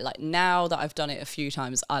yeah, like now that I've done it a few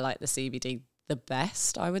times, I like the CBD the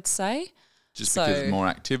best, I would say. Just because more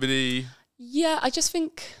activity? Yeah, I just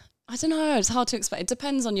think... I don't know. It's hard to explain. It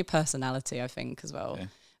depends on your personality, I think, as well. Okay.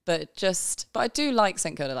 But I do like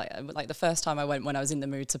St Kilda. Like the first time I went when I was in the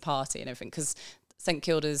mood to party and everything, because St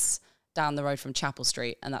Kilda's down the road from Chapel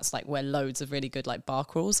Street, and that's like where loads of really good like bar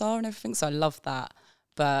crawls are and everything. So I love that.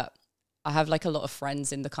 But I have like a lot of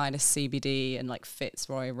friends in the kind of CBD and like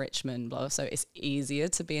Fitzroy, Richmond, blah. So it's easier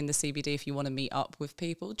to be in the CBD if you want to meet up with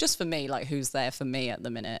people. Just for me, like who's there for me at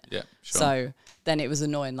the minute. Yeah, sure. So then it was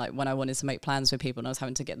annoying, like when I wanted to make plans with people and I was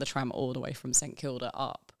having to get the tram all the way from St Kilda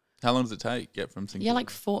up. How long does it take get from St Kilda? Yeah,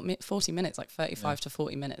 like 40 minutes, like 35 to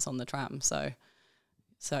 40 minutes on the tram. So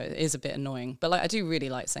it is a bit annoying. But like I do really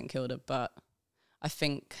like St Kilda, but I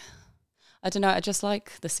think, I don't know, I just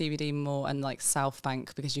like the CBD more and like South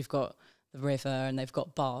Bank because you've got the river and they've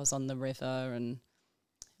got bars on the river and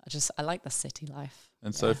I like the city life.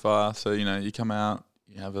 And so far, so, you come out,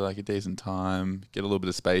 you have like a decent time, get a little bit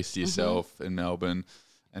of space to yourself in Melbourne,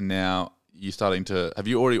 and now you're starting to. Have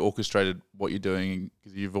you already orchestrated what you're doing?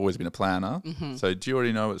 Because you've always been a planner. So do you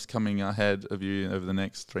already know what's coming ahead of you over the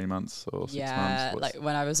next 3 months or 6 months? Yeah, like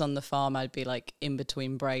when I was on the farm, I'd be like in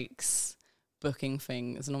between breaks, booking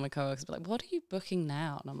things, and all my coworkers would be like, "What are you booking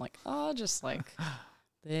now?" And I'm like, "Oh, just like."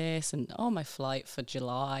 This and my flight for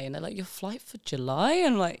July, and they're like, your flight for July?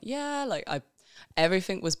 And I'm like, yeah, like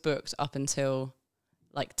everything was booked up until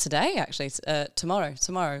like today, actually, tomorrow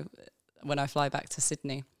when I fly back to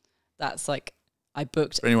Sydney. That's like I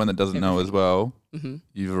booked. For anyone that doesn't know as well,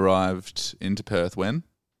 you've arrived into Perth when?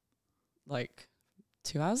 Like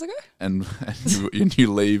 2 hours ago. And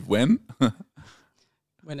you leave when?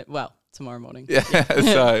 Tomorrow morning. Yeah.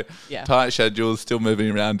 So tight schedules, still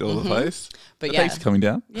moving around all the place. But thanks for coming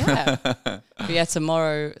down. Yeah. But yeah,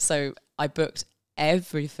 tomorrow. So I booked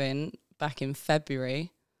everything back in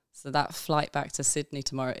February. So that flight back to Sydney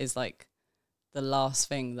tomorrow is like the last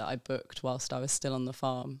thing that I booked whilst I was still on the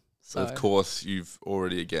farm. So of course you've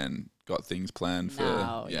already again got things planned for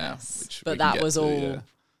now, yes. Which but that was all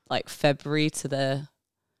like February to the.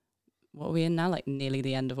 What are we in now? Like nearly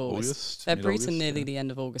the end of August. February to nearly the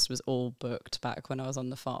end of August was all booked back when I was on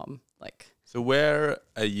the farm. Like. So where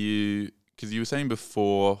are you? Because you were saying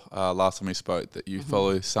before last time we spoke that you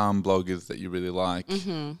follow some bloggers that you really like,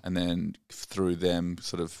 and then through them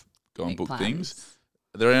sort of go and book things.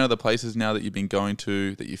 Are there any other places now that you've been going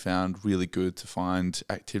to that you found really good to find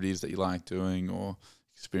activities that you like doing or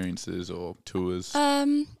experiences or tours?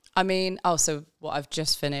 I mean, so what I've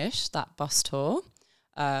just finished, that bus tour.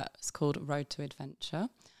 It's called Road to Adventure.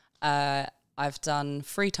 I've done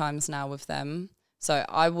 3 times now with them. So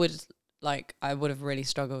I would have really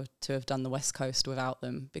struggled to have done the West Coast without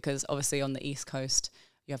them, because obviously on the East Coast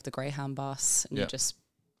you have the Greyhound bus and you just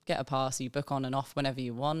get a pass, you book on and off whenever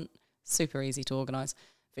you want. Super easy to organise.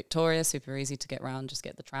 Victoria, super easy to get around, just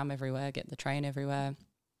get the tram everywhere, get the train everywhere.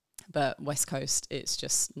 But West Coast, it's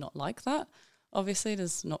just not like that. Obviously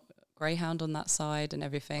there's not Greyhound on that side and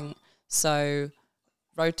everything. So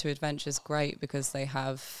Road to Adventure is great because they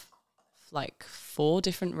have like 4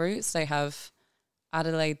 different routes. They have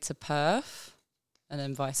Adelaide to Perth and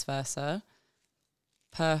then vice versa.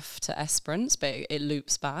 Perth to Esperance, but it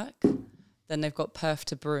loops back. Then they've got Perth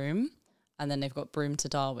to Broome, and then they've got Broome to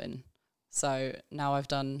Darwin. So now I've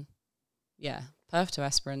done, Perth to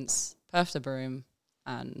Esperance, Perth to Broome,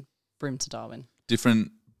 and Broome to Darwin.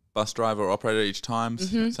 Different bus driver or operator each time?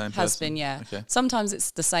 Same person? Has been, yeah. Okay. Sometimes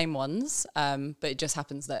it's the same ones, but it just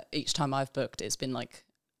happens that each time I've booked, it's been like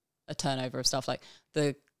a turnover of stuff. Like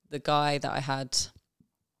the guy that I had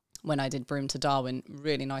when I did Broome to Darwin,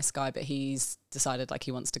 really nice guy, but he's decided like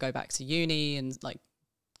he wants to go back to uni and like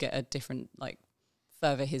get a different, like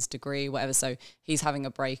further his degree, whatever. So he's having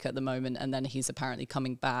a break at the moment, and then he's apparently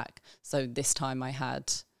coming back. So this time I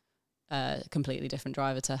had a completely different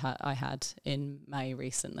driver to I had in May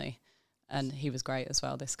recently, and he was great as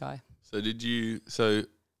well, this guy. So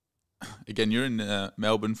again, you're in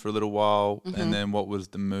Melbourne for a little while, and then what was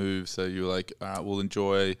the move? So you were like, all right, we'll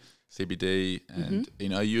enjoy CBD, and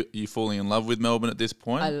you falling in love with Melbourne at this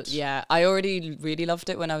point? I already really loved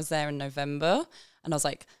it when I was there in November, and I was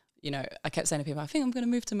like, I kept saying to people, I think I'm going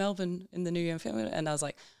to move to Melbourne in the new year, and I was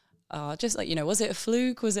like, just like, was it a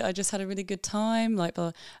fluke? Was it I just had a really good time? Like,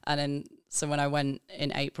 blah. And then so when I went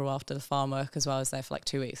in April after the farm work as well, I was there for like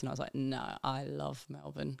 2 weeks, and I was like, no, I love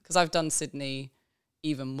Melbourne, because I've done Sydney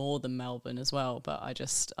even more than Melbourne as well, but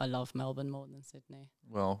I love Melbourne more than Sydney.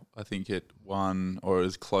 Well, I think it won, or it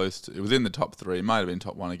was close to, it was in the top 3. It might have been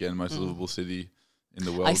top 1 again, most livable city in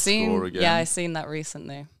the world score again. Yeah, I seen that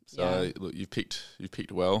recently. So look, you've picked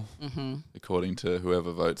well, according to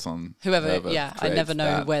whoever votes on whoever I never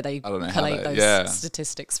know that. Where they collate those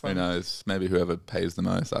statistics from. Who knows? Maybe whoever pays the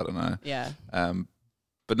most. I don't know. Yeah.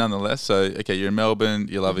 But nonetheless, so okay, you're in Melbourne,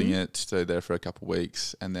 you're loving it. So there for a couple of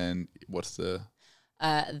weeks, and then what's the?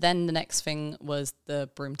 Then the next thing was the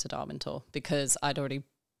Broome to Darwin tour, because I'd already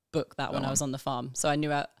booked that when I was on the farm. So I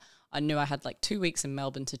knew I had like 2 weeks in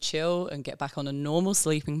Melbourne to chill and get back on a normal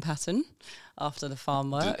sleeping pattern after the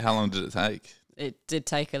farm work. How long did it take? It did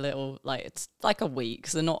take a little, like it's like a week,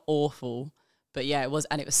 so not awful. But yeah, it was,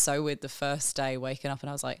 and it was so weird the first day waking up, and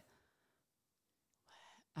I was like,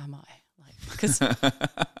 where am I? Like, because the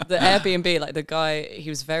Airbnb, like the guy, he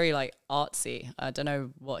was very like artsy. I don't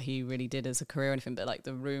know what he really did as a career or anything, but like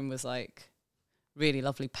the room was like really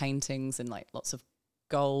lovely paintings and like lots of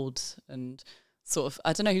gold and sort of,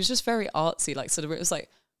 I don't know, he was just very artsy. Like, so it was like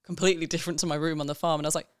completely different to my room on the farm. And I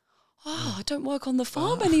was like, oh, I don't work on the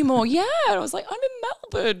farm anymore. Yeah. And I was like, I'm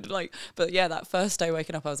in Melbourne. Like, but yeah, that first day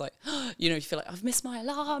waking up, I was like, you know, you feel like I've missed my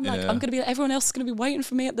alarm. Like everyone else is going to be waiting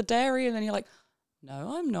for me at the dairy. And then you're like,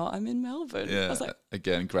 no, I'm not. I'm in Melbourne. Yeah. I was like,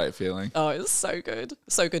 again, great feeling. Oh, it was so good.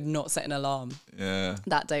 So good not setting an alarm. Yeah.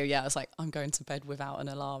 That day, yeah, I was like, I'm going to bed without an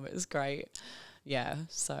alarm. It was great. Yeah,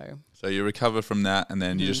 so you recover from that and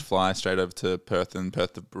then you just fly straight over to Perth and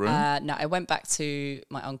Perth to Broome? No, I went back to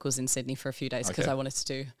my uncle's in Sydney for a few days because I wanted to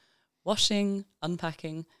do washing,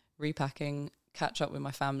 unpacking, repacking, catch up with my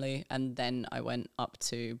family, and then I went up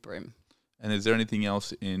to Broome. And is there anything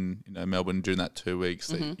else in Melbourne during that 2 weeks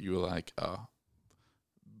that you were like, oh,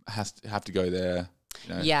 have to go there?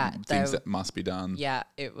 Things that must be done. Yeah,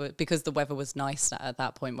 it was because the weather was nice at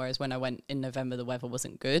that point, whereas when I went in November, the weather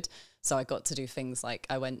wasn't good. So I got to do things like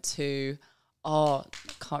I went to, I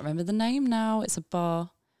can't remember the name now. It's a bar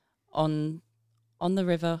on the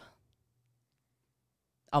river.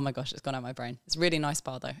 Oh my gosh, it's gone out of my brain. It's a really nice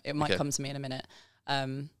bar though. It might come to me in a minute.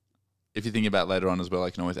 If you think about later on as well,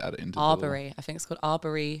 I can always add it into Arbory. I think it's called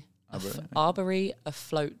Arbory. Arbory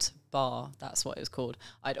Afloat Bar. That's what it was called.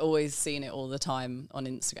 I'd always seen it all the time on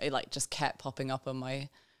Instagram. It just kept popping up on my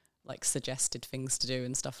suggested things to do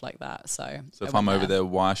and stuff like that. So if I'm over there,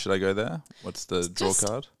 why should I go there? What's the draw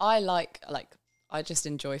card? I just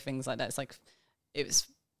enjoy things like that.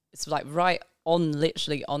 It's right on,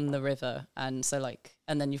 literally on the river, and so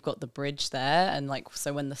and then you've got the bridge there, and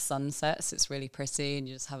so when the sun sets, it's really pretty, and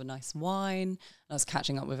you just have a nice wine. And I was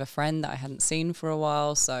catching up with a friend that I hadn't seen for a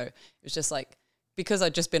while, so it was just because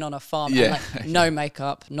I'd just been on a farm, and no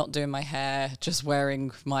makeup, not doing my hair, just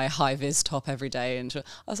wearing my high vis top every day, and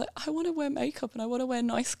I was like, I want to wear makeup and I want to wear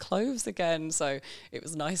nice clothes again. So it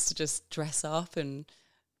was nice to just dress up and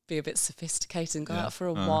be a bit sophisticated and go out for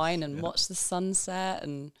a wine and watch the sunset.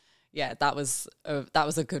 And yeah, that was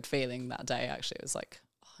a good feeling that day. Actually, it was like,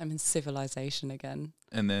 I'm in civilization again.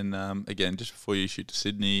 And then again, just before you shoot to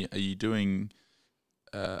Sydney, are you doing?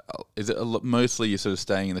 Is it mostly you're sort of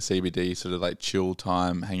staying in the CBD, sort of chill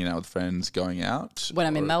time, hanging out with friends, going out? When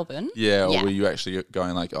I'm in Melbourne? Yeah, or were you actually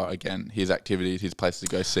going again, here's activities, here's places to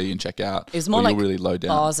go see and check out? It was more really low down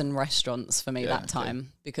bars and restaurants for me that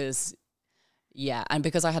time because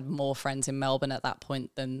I had more friends in Melbourne at that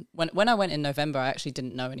point than when I went in November. I actually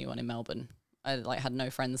didn't know anyone in Melbourne. I had no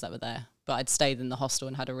friends that were there, but I'd stayed in the hostel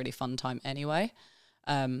and had a really fun time anyway.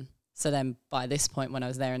 So then by this point, when I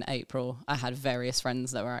was there in April, I had various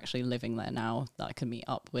friends that were actually living there now that I could meet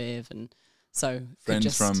up with. And so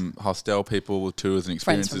friends from hostel people with tours and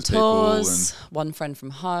experiences friends from tours, one friend from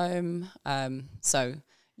home. So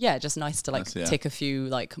yeah, just nice to tick a few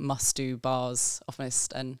must-do bars off my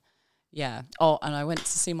list. And yeah. Oh, and I went to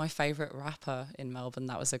see my favourite rapper in Melbourne.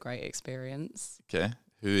 That was a great experience. Okay.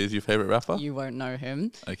 Who is your favourite rapper? You won't know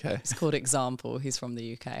him. Okay. It's called Example. He's from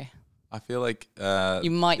the UK. I feel like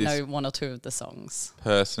you might know one or two of the songs.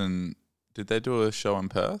 Did they do a show in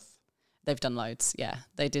Perth? They've done loads, yeah.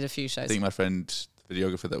 They did a few shows. I think my friend, the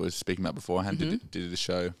videographer that was speaking about beforehand, did a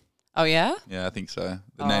show. Oh, yeah? Yeah, I think so.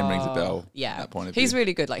 The name rings a bell. Yeah. That point of he's view.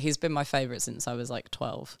 Really good. He's been my favourite since I was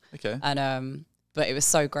 12. Okay. And but it was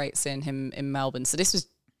so great seeing him in Melbourne. So this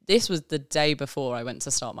was the day before I went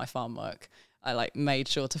to start my farm work. I made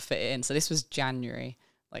sure to fit it in. So this was January.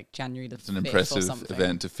 January the 5th. It's an impressive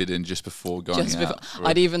event to fit in just before going out.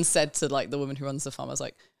 I'd even said to the woman who runs the farm, I was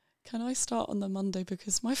like, can I start on the Monday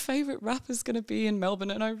because my favourite rapper's going to be in Melbourne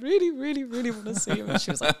and I really, really, really want to see him. And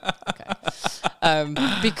she was like,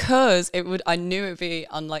 okay. Because I knew it would be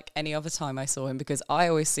unlike any other time I saw him because I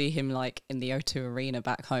always see him in the O2 Arena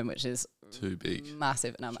back home, which is too big,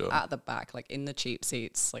 massive. And I'm at the back, in the cheap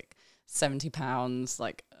seats,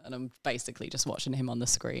 £70, and I'm basically just watching him on the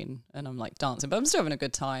screen and I'm dancing, but I'm still having a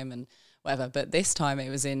good time and whatever. But this time it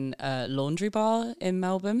was in a laundry bar in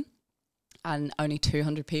Melbourne and only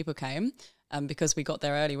 200 people came. And because we got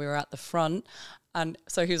there early, we were at the front. And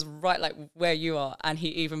so he was right where you are. And he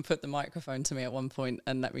even put the microphone to me at one point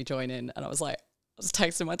and let me join in. And I was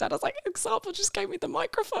texting my dad. I was like, Example just gave me the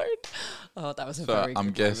microphone. Oh, that was a very good I'm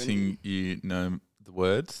guessing you know the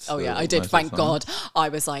words. Oh yeah, I did. Thank God. I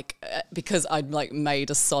was because I'd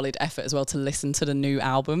made a solid effort as well to listen to the new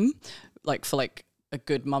album, for a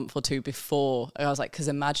good month or two before. I was because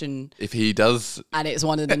imagine if he does, and it's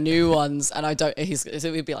one of the new ones, and I don't. It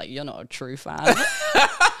would be you're not a true fan. And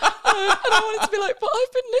I wanted to be but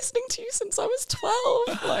I've been listening to you since I was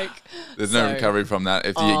 12. There's no recovery from that.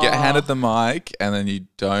 If you get handed the mic and then you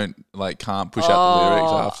don't can't push out the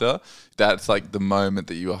lyrics after, that's the moment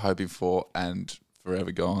that you were hoping for and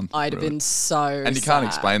forever gone. I'd have been so And you can't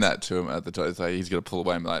explain that to him at the time. It's like he's going to pull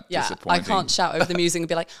away and be like, disappointing. I can't shout over the music and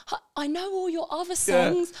be like, I know all your other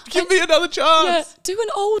songs. Give me another chance. Yeah, do an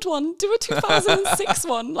old one. Do a 2006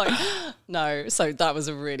 one. Like, no. So that was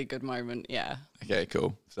a really good moment. Yeah. Okay,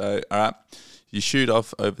 cool. So, all right. You shoot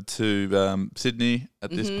off over to Sydney at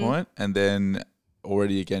this point, and then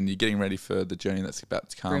already again, you're getting ready for the journey that's about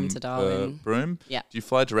to come. Broome to Darwin. Broome. Yeah. Do you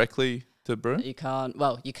fly directly to Broome? You can't.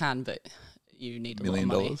 Well, you can, but you need a lot of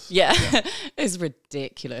money. $1 million. Yeah. It's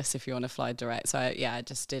ridiculous if you want to fly direct. So, I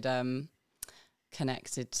just did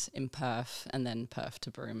connected in Perth and then Perth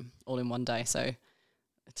to Broome all in one day. So, it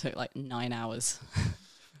took like 9 hours.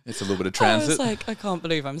 It's a little bit of transit. I was like, I can't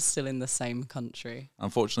believe I'm still in the same country.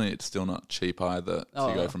 Unfortunately, it's still not cheap either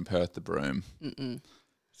to go from Perth to Broome. Mm-mm.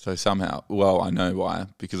 So somehow, well, I know why,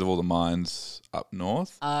 because of all the mines up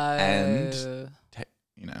north. And,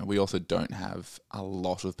 we also don't have a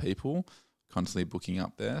lot of people constantly booking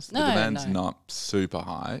up there. So the demand's not super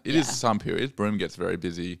high. It is some periods. Broome gets very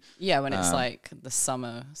busy. Yeah, when it's like the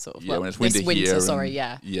summer sort of. Yeah, when it's winter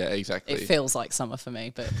here. Yeah, exactly. It feels like summer for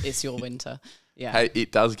me, but it's your winter. Yeah. Hey,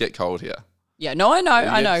 it does get cold here. Yeah, no, I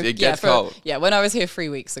know. It gets cold. Yeah, when I was here 3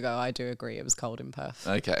 weeks ago, I do agree it was cold in Perth.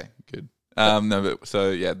 Okay, good. The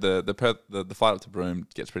flight up to Broome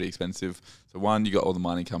gets pretty expensive. So one, you got all the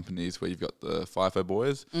mining companies where you've got the FIFO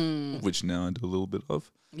boys, which now I do a little bit of.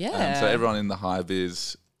 Yeah. So everyone in the hive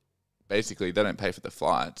is basically they don't pay for the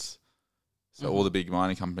flights. So all the big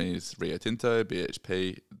mining companies, Rio Tinto,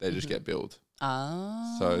 BHP, they just get billed.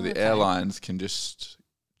 So the airlines can just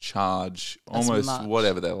charge almost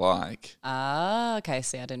whatever they like. Okay.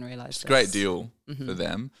 See, I didn't realise. It's a great deal for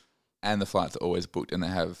them. And the flights are always booked and they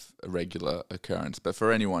have a regular occurrence. But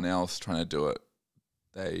for anyone else trying to do it,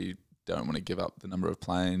 they don't want to give up the number of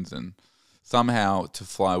planes. And somehow to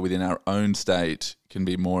fly within our own state can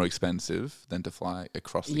be more expensive than to fly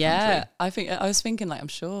across the country. Yeah, I was thinking, like, I'm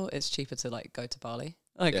sure it's cheaper to, like, go to Bali.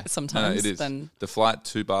 Like, sometimes. No, it is. The flight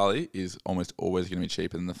to Bali is almost always going to be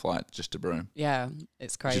cheaper than the flight just to Broome. Yeah,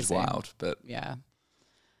 it's crazy. Which is wild, but... Yeah.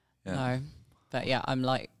 No. But yeah, I'm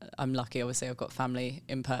lucky. Obviously, I've got family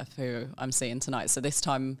in Perth who I'm seeing tonight. So this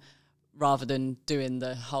time, rather than doing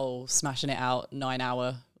the whole smashing it out 9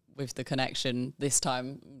 hour with the connection, this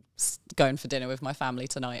time going for dinner with my family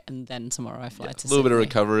tonight, and then tomorrow I fly to Sydney. A little bit of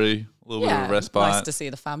recovery, a little bit of respite. Nice to see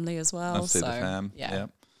the family as well. Nice to see the fam. Yeah.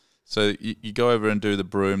 So you go over and do the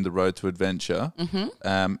Broome, the Road to Adventure,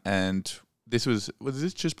 and this was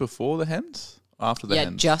this just before the hens? After the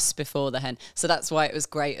hens? Yeah, just before the hen. So that's why it was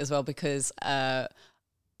great as well, because I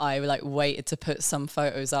waited to put some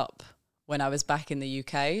photos up when I was back in the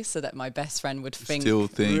UK so that my best friend would think.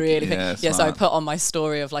 Yeah, so I put on my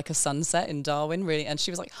story of like a sunset in Darwin, really, and she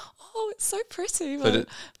was like, "Oh, it's so pretty." But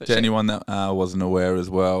to anyone that wasn't aware as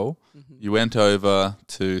well, you went over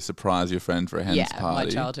to surprise your friend for a hens party. My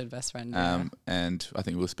childhood best friend. And I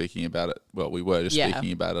think we were speaking about it. Well, we were just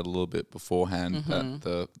speaking about it a little bit beforehand.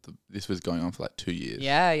 But this was going on for like 2 years.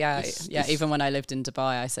 Yeah. Even when I lived in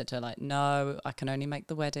Dubai, I said to her, like, "No, I can only make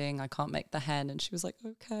the wedding. I can't make the hen." And she was like,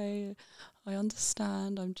 "Okay, I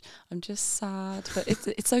understand. I'm just sad, but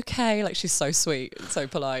it's okay." Like, she's so sweet and so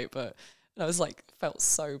polite, but I was like, felt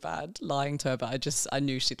so bad lying to her, but I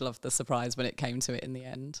knew she'd love the surprise when it came to it in the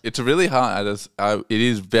end. It's really hard. It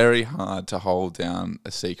is very hard to hold down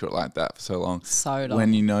a secret like that for so long.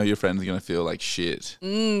 When you know your friends are going to feel like shit,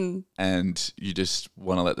 and you just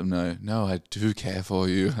want to let them know, no, I do care for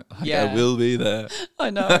you. I will be there.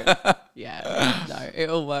 I know. No, it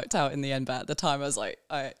all worked out in the end. But at the time,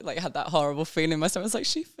 I had that horrible feeling in myself. I was like,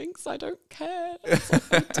 she thinks I don't care. I was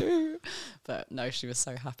like, I do. But no, she was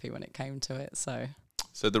so happy when it came to it.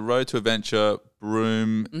 So the Road to Adventure,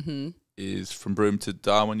 Broome is from Broome to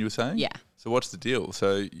Darwin, you were saying? Yeah. So what's the deal?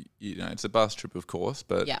 So, it's a bus trip, of course,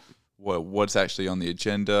 but what's actually on the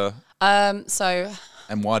agenda? And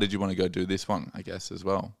why did you want to go do this one, I guess, as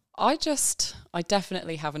well? I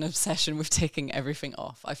definitely have an obsession with ticking everything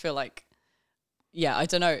off. I feel like, I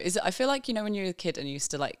don't know. I feel like, when you were a kid and you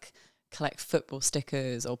used to like collect football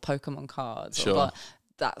stickers or Pokemon cards. Sure.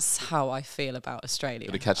 That's how I feel about Australia.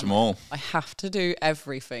 Got to catch them all. I have to do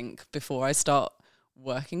everything before I start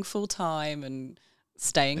working full time and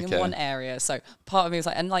staying in one area. So part of me was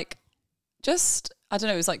like, and like, just, I don't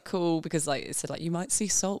know, it was like cool because like it said like you might see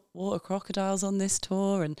saltwater crocodiles on this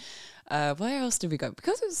tour, and where else did we go?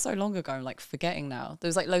 Because it was so long ago, I'm like forgetting now. There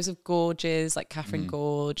was like loads of gorges, like Catherine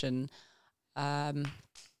Gorge, and I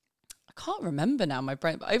can't remember now, my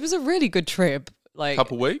brain, but it was a really good trip. Like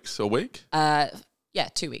couple weeks or week?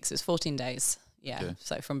 2 weeks. It was 14 days. Yeah. Okay.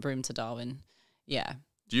 So from Broome to Darwin. Yeah.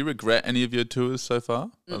 Do you regret any of your tours so far,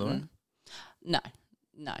 by the way? No.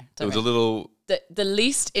 There was a little the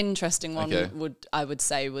least interesting one I would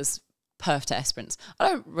say was Perth to Esperance. I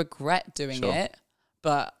don't regret doing it,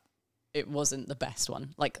 but it wasn't the best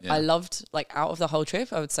one. Like I loved, like out of the whole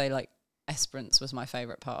trip, I would say like Esperance was my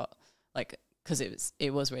favorite part. Like, cause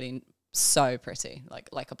it was really so pretty,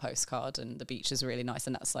 like a postcard, and the beach is really nice.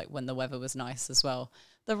 And that's like when the weather was nice as well.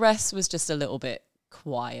 The rest was just a little bit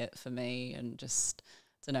quiet for me, and just,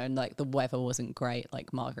 I don't know, and like the weather wasn't great.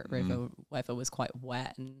 Like Margaret River weather was quite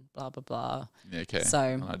wet and blah, blah, blah. Okay.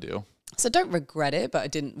 So not ideal. So don't regret it, but I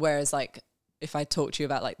didn't. Whereas like if I talk to you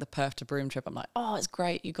about like the Perth to Broome trip, I'm like, oh, it's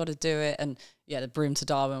great, you got to do it. And yeah, the Broome to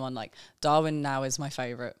Darwin one, like Darwin now is my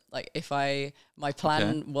favorite. Like my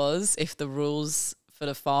plan was, if the rules for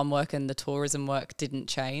the farm work and the tourism work didn't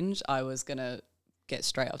change, I was going to get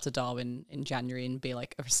straight up to Darwin in January and be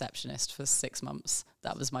like a receptionist for 6 months.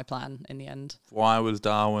 That was my plan in the end. Why was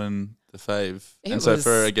Darwin the fave? And so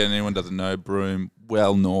for, again, anyone doesn't know, Broome,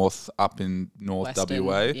 well north, up in North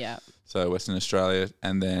WA. Yeah. So Western Australia,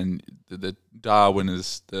 and then the Darwin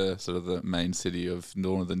is the sort of the main city of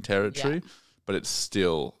Northern Territory, but it's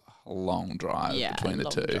still a long drive between the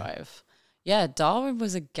two. Drive. Yeah, Darwin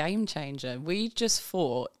was a game changer. We just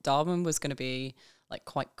thought Darwin was going to be like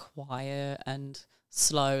quite quiet and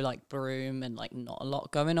slow, like Broome, and like not a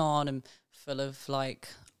lot going on, and full of like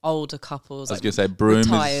older couples. I was like going to say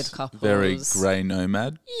Broome is couples. very grey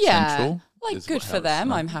nomad central. Like good for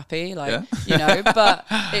them. I'm happy, like, you know, but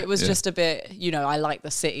it was just a bit, you know, I like the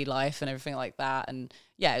city life and everything like that. And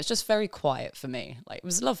yeah, it was just very quiet for me. Like it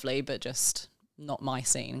was lovely, but just not my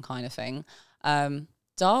scene kind of thing.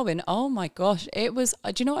 Darwin, oh my gosh, it was,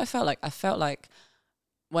 do you know what I felt like? I felt like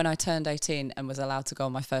when I turned 18 and was allowed to go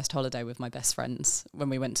on my first holiday with my best friends when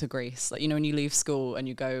we went to Greece. Like, you know, when you leave school and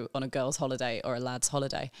you go on a girl's holiday or a lad's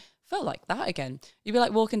holiday, felt like that again. You'd be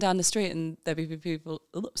like walking down the street and there'd be people,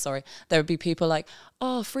 there would be people like,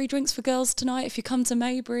 oh, free drinks for girls tonight if you come to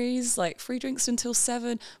Maybury's, like free drinks until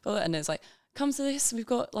 7. And it's like, come to this, we've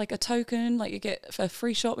got like a token, like you get a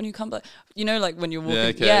free shot when you come, but you know, like when you're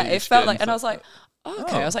walking, it felt like, and I was like, oh,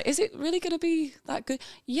 okay. I was like, is it really going to be that good?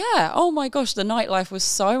 Yeah. Oh my gosh, the nightlife was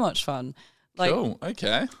so much fun. Like, cool.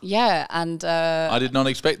 Okay. Yeah, and I did not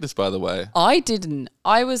expect this, by the way. I didn't.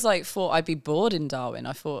 I was like, thought I'd be bored in Darwin.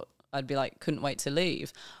 I thought I'd be like, couldn't wait to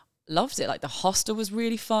leave. Loved it. Like the hostel was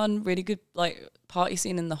really fun, really good like party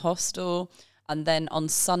scene in the hostel. And then on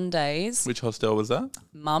Sundays, which hostel was that?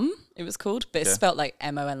 Mum, it was called, but it's spelled like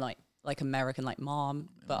MON, like American, like mom.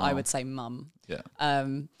 But I would say mum. Yeah.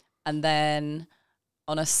 And then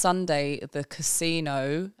on a Sunday, the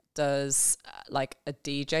casino does like a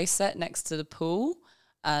DJ set next to the pool,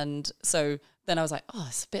 and so then I was like, oh,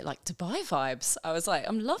 it's a bit like Dubai vibes. I was like,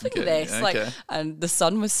 I'm loving this. Like, and the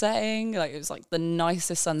sun was setting. Like, it was like the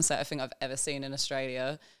nicest sunset I think I've ever seen in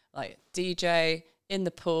Australia. Like DJ in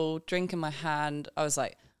the pool, drink in my hand. I was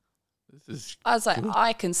like,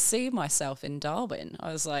 I can see myself in Darwin.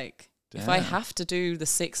 I was like, if I have to do the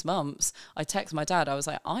 6 months, I text my dad. I was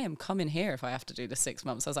like, I am coming here if I have to do the 6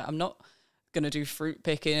 months. I was like, I'm not going to do fruit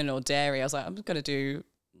picking or dairy. I was like, I'm going to do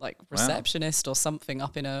like receptionist or something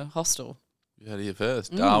up in a hostel. You heard it here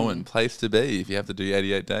first. Darwin, place to be if you have to do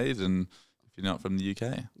 88 days and if you're not from the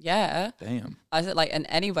UK. Yeah. Damn. I said like, and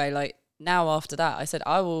anyway, like now after that, I said,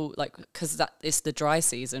 I will like, because that it's the dry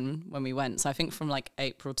season when we went. So I think from like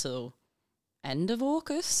April till end of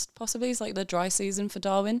August, possibly is like the dry season for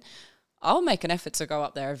Darwin. I'll make an effort to go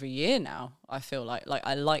up there every year now. I feel like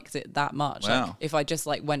I liked it that much. Wow. Like if I just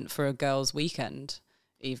like went for a girls' weekend,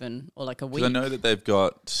 even, or like a week. I know that they've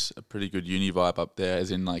got a pretty good uni vibe up there,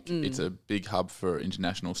 as in like it's a big hub for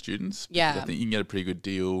international students. Yeah, I think you can get a pretty good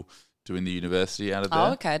deal doing the university out of there.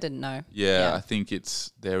 Oh, okay, I didn't know. Yeah, I think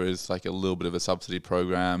there is like a little bit of a subsidy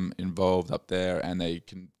program involved up there, and they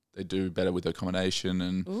do better with accommodation,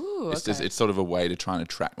 and it's sort of a way to try and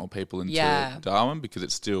attract more people into Darwin, because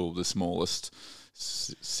it's still the smallest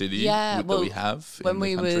city that we have. When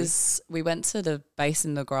we went to the Base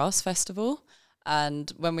in the Grass festival,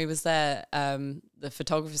 and when we was there, the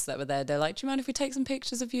photographers that were there, they're like, do you mind if we take some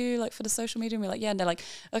pictures of you like for the social media? And we're like, yeah. And they're like,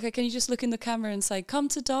 okay, can you just look in the camera and say, come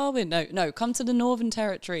to Darwin? No, come to the Northern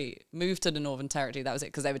Territory. Move to the Northern Territory. That was it,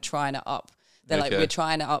 because they were trying to up. They're like, we're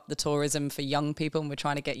trying to up the tourism for young people, and we're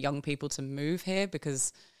trying to get young people to move here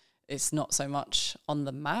because it's not so much on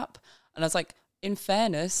the map. And I was like, in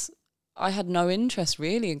fairness, I had no interest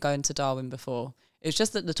really in going to Darwin before. It was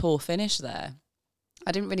just that the tour finished there.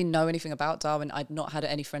 I didn't really know anything about Darwin. I'd not had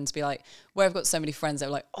any friends be like, where I've got so many friends that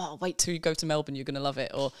were like, oh, wait till you go to Melbourne, you're going to love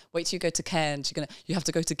it. Or wait till you go to Cairns, you have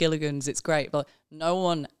to go to Gilligan's, it's great. But no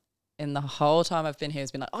one in the whole time I've been here has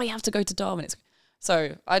been like, oh, you have to go to Darwin.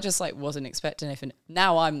 So I just like wasn't expecting anything.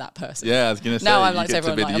 Now I'm that person. Yeah, I was gonna say. Now I'm like you get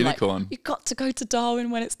to everyone. be Like, the unicorn. you got to go to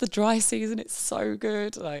Darwin when it's the dry season. It's so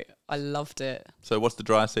good. Like I loved it. So what's the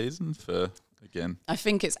dry season for again? I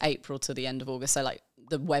think it's April to the end of August. So like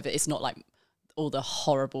the weather, it's not like all the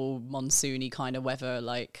horrible monsoony kind of weather,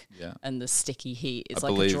 like and the sticky heat. It's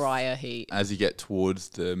like a drier heat. As you get towards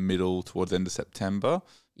the end of September,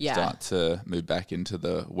 start to move back into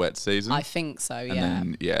the wet season. I think so.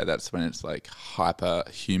 And then that's when it's like hyper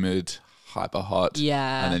humid, hyper hot.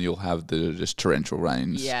 Yeah, and then you'll have the just torrential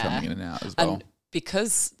rains coming in and out as well. And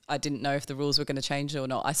because I didn't know if the rules were going to change or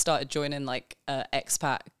not, I started joining like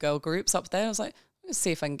expat girl groups up there. I was like, let's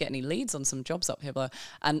see if I can get any leads on some jobs up here.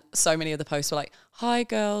 And so many of the posts were like, hi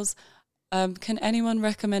girls, can anyone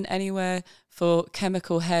recommend anywhere for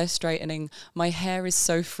chemical hair straightening? My hair is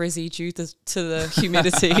so frizzy due to the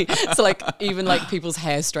humidity. So like even like people's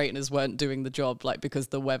hair straighteners weren't doing the job, like because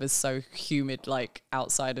the weather's so humid, like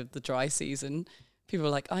outside of the dry season. People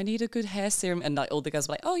were like, I need a good hair serum. And like all the guys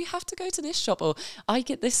were like, oh, you have to go to this shop, or I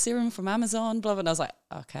get this serum from Amazon, blah, blah. And I was like,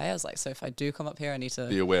 okay. I was like, so if I do come up here, I need to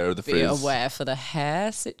be aware of the frizz. Be aware for the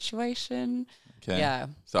hair situation. Okay. Yeah.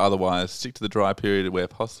 So otherwise, stick to the dry period where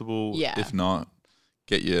possible. Yeah. If not,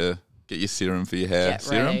 get your serum for your hair. Get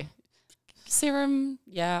serum? ready. Serum,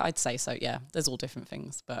 yeah, I'd say so, yeah. There's all different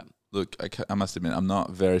things, but... Look, I must admit, I'm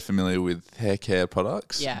not very familiar with hair care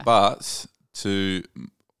products. Yeah. But to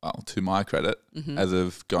my credit, as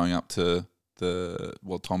of going up to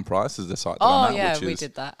Tom Price is the site that I'm at. Oh, yeah, we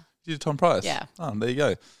did that. You did Tom Price? Yeah. Oh, there you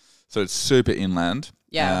go. So it's super inland.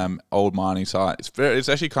 Yeah. Old mining site. It's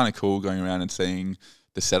actually kind of cool going around and seeing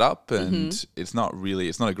the setup, and it's not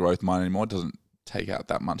a growth mine anymore. It doesn't take out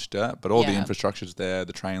that much dirt, but all the infrastructure's there,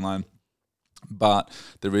 the train line. But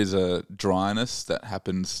there is a dryness that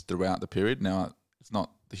happens throughout the period. Now, it's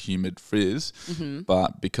not the humid frizz,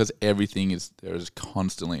 but because everything there is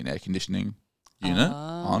constantly an air conditioning unit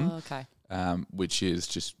on, okay. Which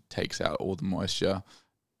just takes out all the moisture,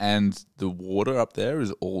 and the water up there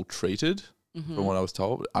is all treated. From what I was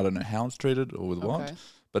told, I don't know how it's treated or with what,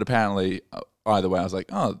 but apparently either way, I was like,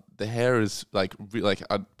 oh, the hair is like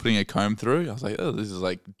putting a comb through. I was like, oh, this is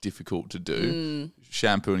like difficult to do,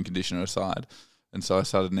 shampoo and conditioner aside. And so I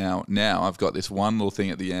started now I've got this one little thing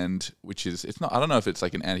at the end, which is, it's not, I don't know if it's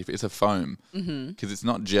like it's a foam, because it's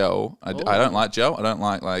not gel. I don't like gel. I don't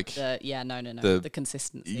like the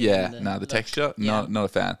consistency. Yeah, the texture, not a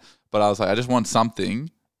fan. But I was like, I just want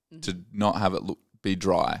something to not have it be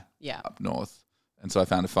dry up north. And so I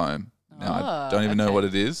found a foam. Now I don't even know what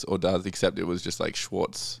it is or does, except it was just like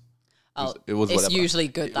Schwartz. It's whatever. Usually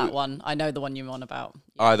good, that one. I know the one you're on about.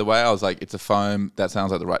 Yeah. Either way, I was like, it's a foam. That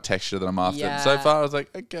sounds like the right texture that I'm after. Yeah. So far, I was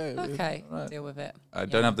like, okay. Right. Deal with it. I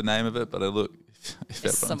don't have the name of it, but I look.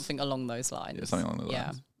 It's something along those lines. Yeah, something along those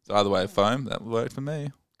lines. So either way, foam, that worked for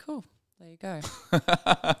me. Cool. There you go.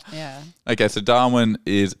 Yeah. Okay, so Darwin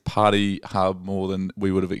is party hub more than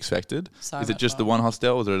we would have expected. Is it just the one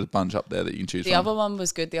hostel, or is there a bunch up there that you can choose from? The other one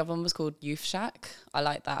was good. The other one was called Youth Shack. I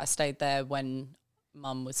like that. I stayed there when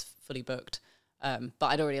Mum was fully booked. But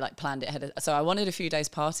I'd already like planned it ahead. So I wanted a few days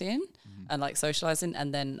partying and like socializing,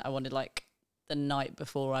 and then I wanted like the night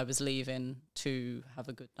before I was leaving to have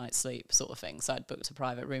a good night's sleep sort of thing. So I'd booked a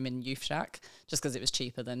private room in Youth Shack just because it was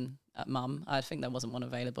cheaper than at Mum. I think there wasn't one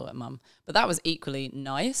available at Mum, but that was equally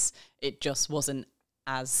nice. It just wasn't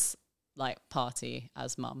as like party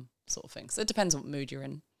as Mum sort of thing. So it depends what mood you're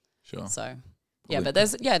in. Sure. So yeah, but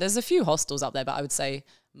there's a few hostels up there, but I would say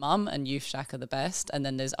Mum and Youth Shack are the best. And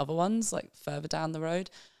then there's other ones like further down the road,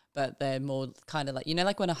 but they're more kind of like,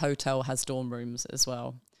 like when a hotel has dorm rooms as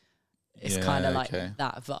well. It's kind of like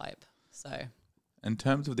that vibe. So in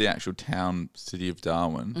terms of the actual city of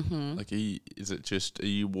Darwin, like are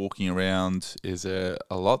you walking around? Is there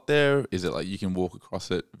a lot there? Is it like you can walk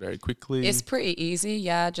across it very quickly? It's pretty easy,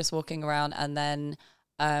 just walking around. And then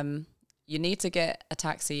you need to get a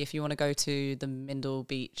taxi if you want to go to the Mindle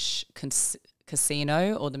Beach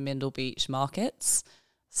Casino or the Mindle Beach Markets.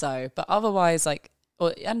 So, but otherwise,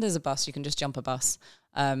 and there's a bus, you can just jump a bus.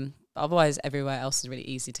 But otherwise, everywhere else is really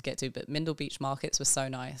easy to get to. But Mindle Beach Markets was so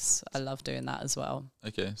nice. I love doing that as well.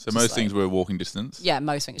 Okay, so most things were walking distance? Yeah,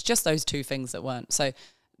 most things. Just those two things that weren't. So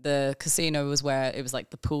the casino was where it was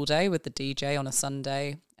like the pool day with the DJ on a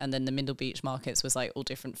Sunday. And then the Mindle Beach Markets was like all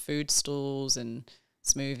different food stalls and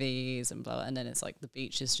smoothies and blah. And then it's like the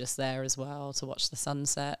beach is just there as well to watch the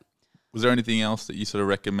sunset. Was there anything else that you sort of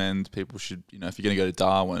recommend people should, if you're going to go to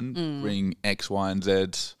Darwin, bring X, Y, and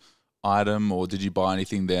Z item, or did you buy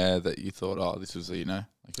anything there that you thought, oh, this was, like a...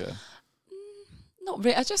 Not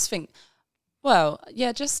really. I just think,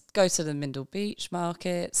 just go to the Mindle Beach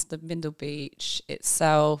Markets, the Mindle Beach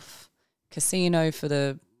itself. casino for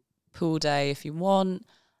the pool day if you want.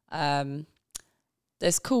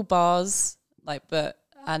 There's cool bars,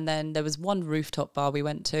 and then there was one rooftop bar we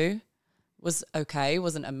went to. Was okay,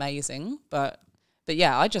 wasn't amazing, but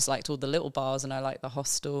yeah, I just liked all the little bars and I liked the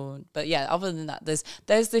hostel. But yeah, other than that,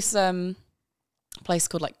 there's this place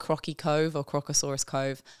called like Crocky Cove or Crocosaurus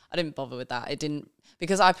Cove. I didn't bother with that. It didn't,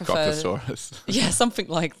 because I prefer Crocosaurus. Yeah, something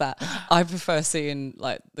like that. I prefer seeing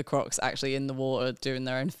like the crocs actually in the water doing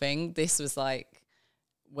their own thing. This was like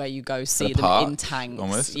where you go see them in tanks.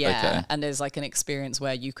 Almost. Yeah. Okay. And there's like an experience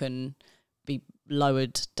where you can be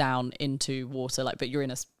lowered down into water, like, but you're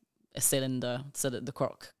in a cylinder so that the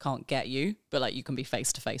croc can't get you, but like you can be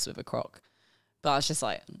face to face with a croc. But I was just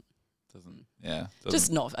like, just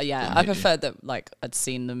not. Yeah, I preferred that. Like I'd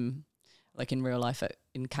seen them like in real life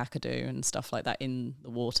in Kakadu and stuff like that in the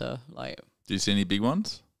water. Like, do you see any big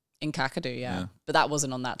ones in Kakadu? Yeah, but that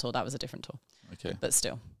wasn't on that tour. That was a different tour. Okay, but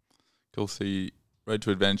still, cool. So you rode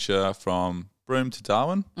to adventure from Broome to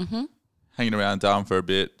Darwin, hanging around Darwin for a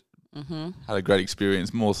bit. Had a great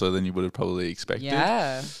experience, more so than you would have probably expected.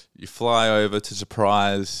 Yeah. You fly over to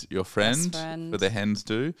surprise your friend, where the hens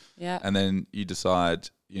do. Yeah. And then you decide,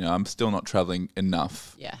 I'm still not traveling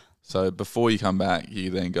enough. Yeah. So before you come back,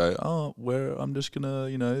 you then go, I'm just going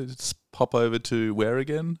to, just pop over to where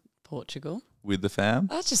again? Portugal. With the fam.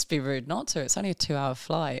 That'd just be rude not to. It's only a 2-hour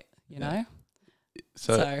flight, you know?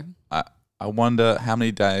 So I wonder how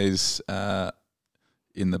many days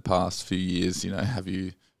in the past few years, have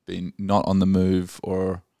you been not on the move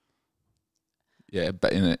or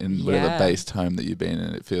but in whatever based home that you've been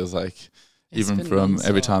in? It feels like even from non-stop.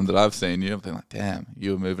 Every time that I've seen you, I've been like, damn,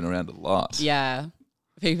 you were moving around a lot. Yeah.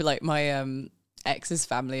 People like my ex's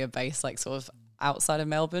family are based like sort of outside of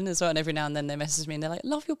Melbourne as well, and every now and then they message me and they're like,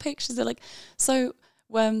 love your pictures. They're like, so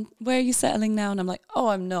where are you settling now? And I'm like, oh,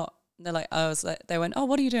 I'm not. And they're like, they went, oh,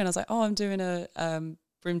 what are you doing? I was like, oh, I'm doing a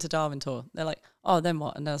Broome to Darwin tour. They're like, oh, then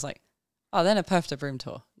what? And I was like, oh, then a Perth to Broome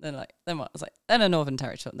tour. They're like, then what? I was like, then a Northern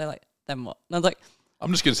Territory. They're like, then what? And I was like,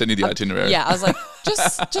 I'm just going to send you the itinerary. Yeah, I was like,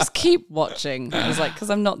 just keep watching. I was like, because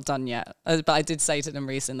I'm not done yet. But I did say to them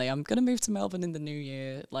recently, I'm going to move to Melbourne in the new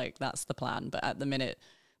year. Like, that's the plan. But at the minute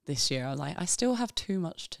this year, I'm like, I still have too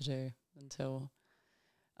much to do until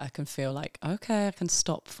I can feel like, okay, I can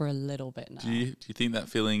stop for a little bit now. Do you think that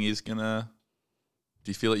feeling is going to, do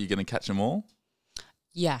you feel like you're going to catch them all?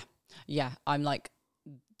 Yeah. Yeah. I'm like,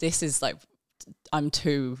 this is like, I'm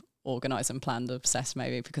too organised and planned obsessed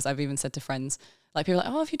maybe, because I've even said to friends, like people are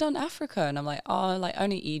like, oh, have you done Africa? And I'm like, oh, like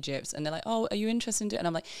only Egypt. And they're like, oh, are you interested in it? And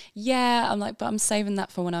I'm like, yeah. I'm like, but I'm saving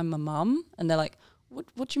that for when I'm a mum. And they're like,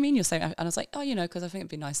 what do you mean you're saving? And I was like, oh, because I think it'd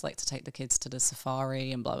be nice like to take the kids to the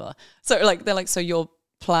safari and blah, blah. So like, they're like, so you're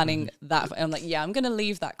planning that? And I'm like, yeah, I'm going to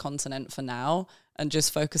leave that continent for now and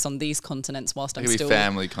just focus on these continents whilst I'm still.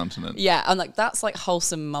 Family continent. Yeah. I'm like, that's like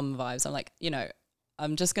wholesome mum vibes. I'm like,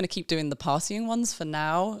 I'm just going to keep doing the partying ones for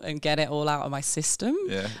now and get it all out of my system.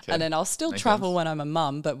 Yeah, okay. And then I'll still travel when I'm a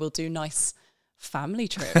mum, but we'll do nice family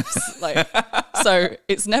trips. Like, so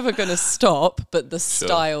it's never going to stop, but the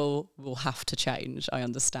style will have to change. I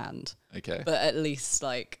understand. Okay. But at least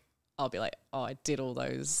like, I'll be like, oh, I did all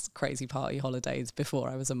those crazy party holidays before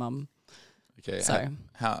I was a mum. Okay. So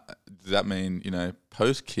how does that mean,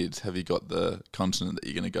 post kids, have you got the continent that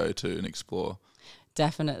you're going to go to and explore?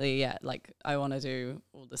 Definitely, yeah. Like I want to do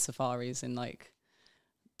all the safaris in like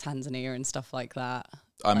Tanzania and stuff like that.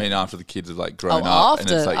 I mean, after the kids have like grown up, and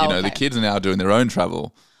it's like the kids are now doing their own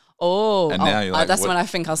travel. Oh, and now you're like, that's when I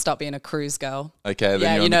think I'll start being a cruise girl. Okay,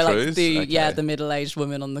 then you're on the cruise? Like the middle-aged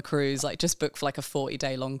woman on the cruise, like just book for like a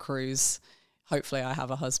 40-day long cruise. Hopefully, I have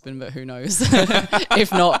a husband, but who knows?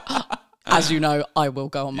 If not. As you know, I will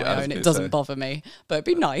go on my own. It doesn't bother me, but it'd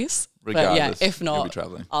be nice. Regardless, but yeah, if not,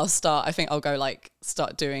 I'll start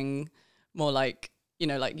doing more like,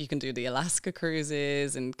 like you can do the Alaska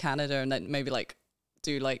cruises and Canada, and then maybe like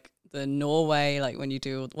do like the Norway, like when you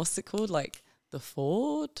do, what's it called? Like the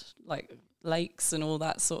Ford, like lakes and all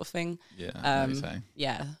that sort of thing. Yeah. I know what you're saying.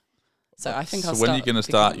 Yeah. So I think So when are you going to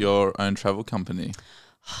start your own travel company?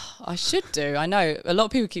 I should do. I know a lot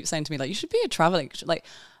of people keep saying to me like, you should be a traveling, like,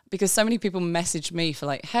 because so many people message me for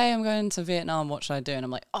like, hey, I'm going to Vietnam, what should I do? And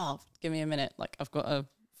I'm like, oh, give me a minute. Like I've got a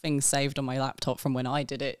thing saved on my laptop from when I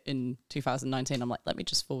did it in 2019. I'm like, let me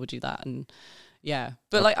just forward you that. And yeah,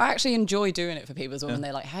 but like I actually enjoy doing it for people as well. When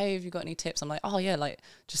they're like, hey, have you got any tips? I'm like, oh yeah, like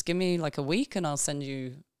just give me like a week and I'll send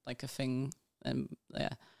you like a thing. And yeah,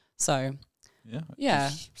 so yeah.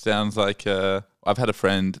 Sounds like I've had a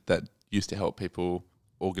friend that used to help people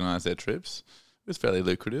organize their trips. It was fairly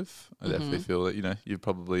lucrative. I definitely feel that, you're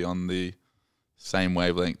probably on the same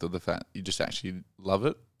wavelength of the fact you just actually love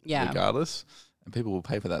it regardless. and people will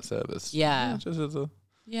pay for that service. Yeah.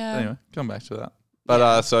 Anyway, come back to that.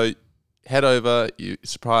 But so head over, you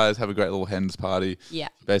surprise, have a great little hens party. Yeah.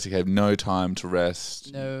 Basically have no time to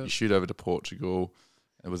rest. No. You shoot over to Portugal.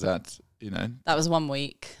 It was that, That was 1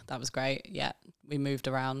 week. That was great. Yeah. We moved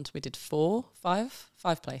around. We did five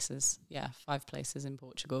places. Yeah, 5 places in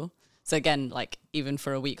Portugal. So again, like even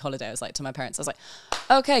for a week holiday, I was like to my parents, I was like,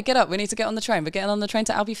 okay, get up. We need to get on the train. We're getting on the train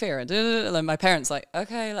to Albufeira. And then my parents like,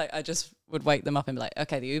 okay, like I just would wake them up and be like,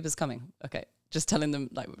 okay, the Uber's coming. Okay. Just telling them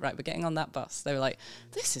like, right, we're getting on that bus. They were like,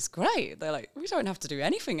 this is great. They're like, we don't have to do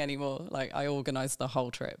anything anymore. Like I organized the whole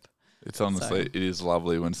trip. It's honestly, it is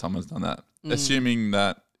lovely when someone's done that. Assuming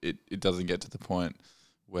that it doesn't get to the point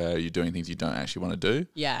where you're doing things you don't actually want to do.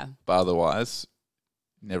 Yeah. But otherwise,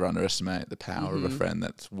 never underestimate the power of a friend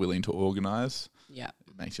that's willing to organise. Yeah.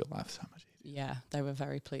 It makes your life so much easier. Yeah, they were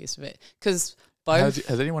very pleased with it. Because both...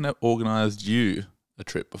 Has anyone organised you a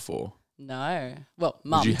trip before? No. Well,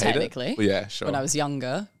 mum, technically. Well, yeah, sure. When I was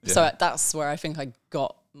younger. Yeah. So that's where I think I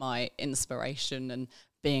got my inspiration and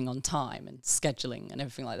being on time and scheduling and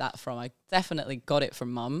everything like that from. I definitely got it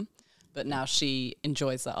from mum, but now she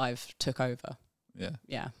enjoys that I've took over. Yeah.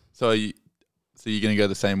 Yeah. So you're going to go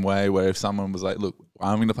the same way where if someone was like, look,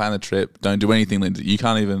 I'm going to plan the trip, don't do anything, Lindsay. You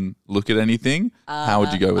can't even look at anything. How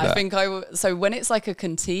would you go with that? I think so when it's like a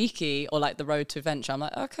Kentucky or like the Road to Adventure, I'm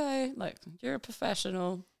like, okay, like you're a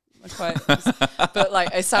professional. But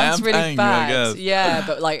like it sounds really bad. Yeah,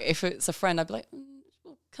 but like if it's a friend, I'd be like,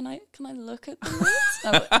 can I look at the list?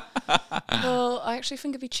 Like, well, I actually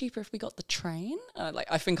think it'd be cheaper if we got the train.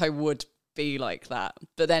 I think I would be like that.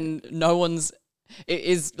 But then it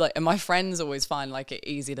is like, and my friends always find like it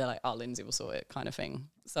easy to like, oh, Lindsay will sort it kind of thing.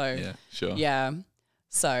 So yeah, sure. Yeah.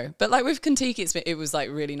 So, but like with Kentucky, it was like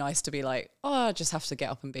really nice to be like, oh, I just have to get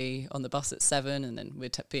up and be on the bus at 7 and then we're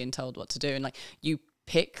being told what to do. And like you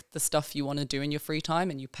pick the stuff you want to do in your free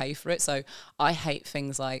time and you pay for it. So I hate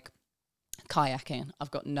things like kayaking.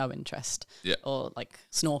 I've got no interest. Yeah. Or like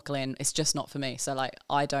snorkeling. It's just not for me. So like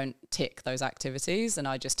I don't tick those activities and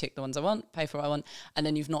I just tick the ones I want, pay for what I want. And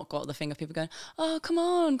then you've not got the thing of people going, oh, come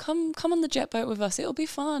on the jet boat with us. It'll be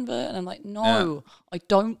fun. And I'm like, no, I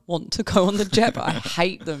don't want to go on the jet boat. I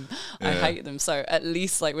hate them. I hate them. So at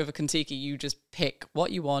least like with a Kentucky, you just pick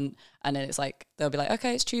what you want. And then it's like, they'll be like,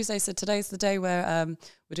 okay, it's Tuesday. So today's the day where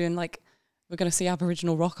we're doing like, we're going to see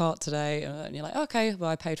Aboriginal rock art today. And you're like, okay, well,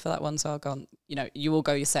 I paid for that one. So I'll go on, you will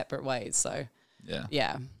go your separate ways. So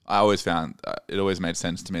yeah. I always found it always made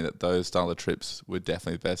sense to me that those style of trips were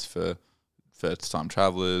definitely best for first time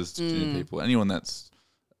travellers, junior people, anyone that's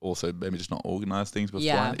also maybe just not organised things before.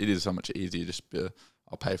 Yeah. It is so much easier just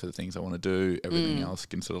I'll pay for the things I want to do. Everything else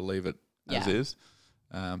can sort of leave it as is.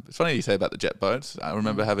 It's funny you say about the jet boats. I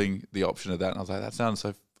remember having the option of that and I was like, that sounds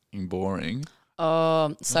so fucking boring.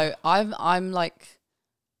 So I'm like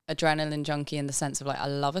adrenaline junkie in the sense of like I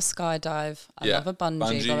love a skydive, I love a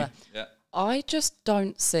bungee. Yeah. I just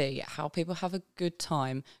don't see how people have a good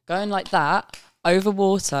time going like that over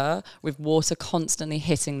water with water constantly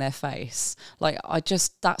hitting their face. Like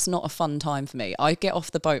that's not a fun time for me. I get off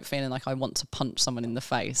the boat feeling like I want to punch someone in the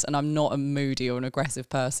face, and I'm not a moody or an aggressive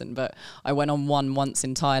person, but I went on one once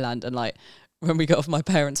in Thailand and like when we got off, my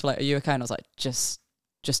parents were like, are you okay? And I was like, just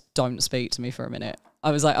don't speak to me for a minute.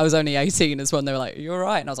 I was only 18 as well. And they were like, you're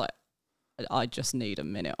right. And I was like, I just need a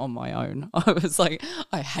minute on my own. I was like,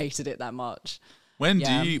 I hated it that much. When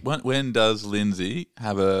does Lindsay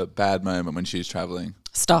have a bad moment when she's traveling?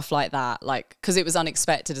 Stuff like that, like because it was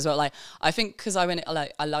unexpected as well. Like I think because I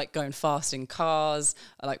like going fast in cars.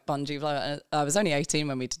 I like bungee. I was only 18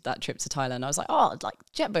 when we did that trip to Thailand. I was like, oh, like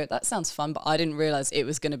jet boat, that sounds fun. But I didn't realize it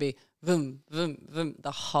was going to be vroom, vroom, vroom,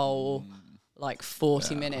 the whole like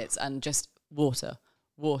 40 minutes and just water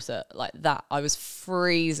like that. I was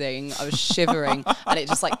freezing, I was shivering and it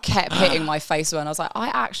just like kept hitting my face and I was like, I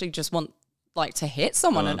actually just want like to hit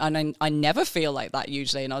someone and I never feel like that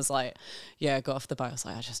usually. And I was like, got off the boat. I was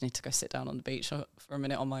like, I just need to go sit down on the beach for a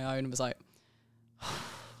minute on my own. And was like,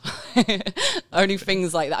 only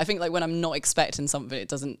things like that. I think like when I'm not expecting something, it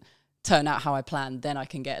doesn't turn out how I planned, then I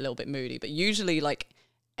can get a little bit moody. But usually like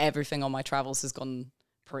everything on my travels has gone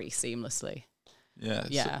pretty seamlessly.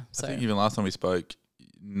 Yeah. So I think even last time we spoke,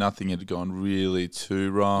 nothing had gone really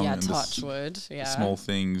too wrong. Yeah, touch wood. Yeah. Small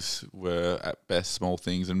things were at best small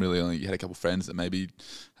things, and really only you had a couple of friends that maybe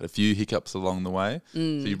had a few hiccups along the way. So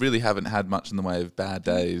you really haven't had much in the way of bad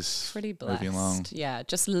days. Pretty blessed. Moving along. Yeah,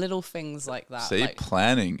 just little things like that. See, like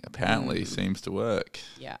planning apparently seems to work.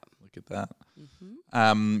 Yeah. Look at that.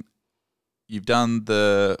 Mm-hmm. You've done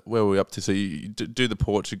where were we up to? So you do the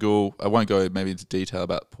Portugal. I won't go maybe into detail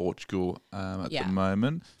about Portugal at the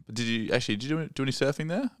moment. But did you do any surfing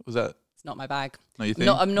there? Was that It's not my bag. No, you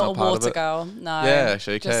think? I'm not a water girl. No. Yeah,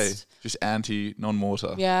 actually, okay. Just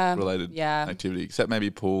non-water related activity, except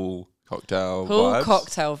maybe pool, cocktail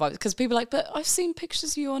vibes. Because people are like, but I've seen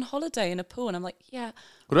pictures of you on holiday in a pool. And I'm like, yeah.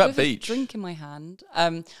 What about beach? A drink in my hand.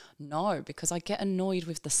 No, because I get annoyed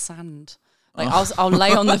with the sand. Like I'll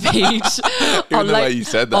lay on the beach. Even the way you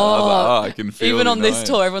said that, I was like, I can feel even on this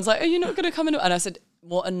tour, everyone's like, are you not going to come in? And I said,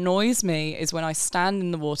 what annoys me is when I stand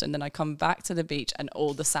in the water and then I come back to the beach and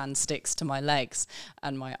all the sand sticks to my legs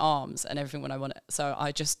and my arms and everything when I want it. So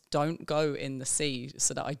I just don't go in the sea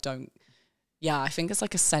so that I don't. Yeah, I think it's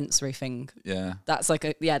like a sensory thing. Yeah. That's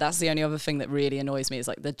that's the only other thing that really annoys me is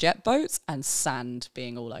like the jet boats and sand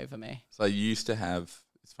being all over me. So I used to have,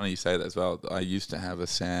 it's funny you say that as well. I used to have a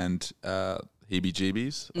sand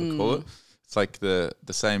heebie-jeebies, I'll call it. It's like the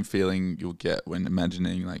same feeling you'll get when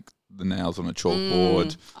imagining like the nails on a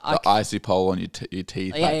chalkboard, the icy pole on your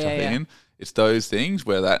teeth in. It's those things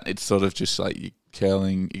where it's sort of just like your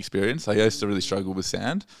curling experience. I used to really struggle with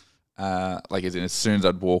sand. Like as soon as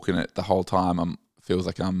I'd walk in it, the whole time feels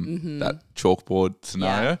like I'm that chalkboard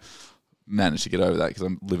scenario. Managed to get over that because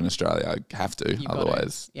I live in Australia. I have to,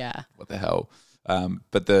 otherwise, what the hell?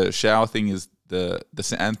 But the shower thing is the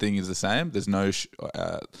sand thing is the same. There's no,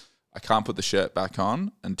 I can't put the shirt back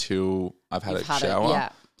on until I've had a shower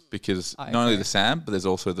because not only the sand, but there's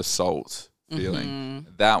also the salt feeling.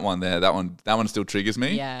 That one still triggers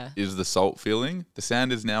me. Is the salt feeling? The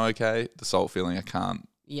sand is now okay. The salt feeling I can't.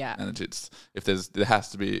 Yeah, and there has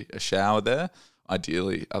to be a shower there,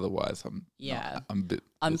 ideally. Otherwise, I'm a bit.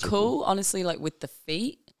 I'm cool, honestly. Like with the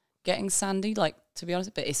feet getting sandy, like to be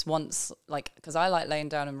honest, but it's once like because I like laying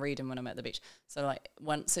down and reading when I'm at the beach. So like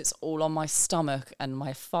once it's all on my stomach and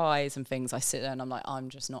my thighs and things, I sit there and I'm like, I'm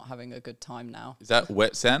just not having a good time now. Is that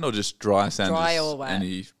wet sand or just dry sand? Dry or wet?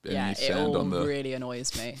 Any sand it all really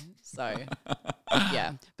annoys me. So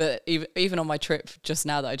yeah, but even on my trip just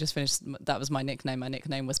now that I just finished, that was my nickname. My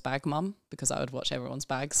nickname was Bag Mum because I would watch everyone's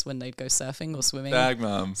bags when they'd go surfing or swimming. Bag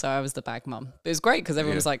Mum. So I was the Bag Mum. But it was great because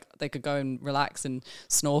everyone was like, they could go and relax and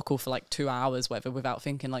snorkel for like 2 hours, whatever, without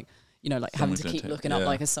thinking like, you know, like having to keep looking up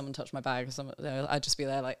like, has someone touched my bag or something? I'd just be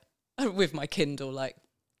there like with my Kindle like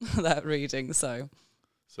that reading. So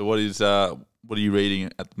what are you reading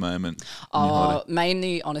at the moment?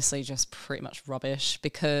 Mainly, honestly, just pretty much rubbish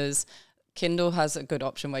because Kindle has a good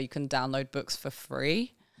option where you can download books for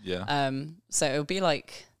free. Yeah. So it'll be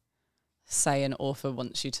like, say an author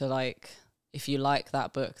wants you to like, if you like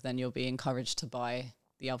that book, then you'll be encouraged to buy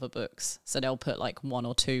the other books. So they'll put like 1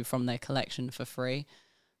 or 2 from their collection for free.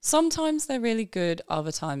 Sometimes they're really good.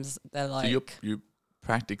 Other times they're like... So you're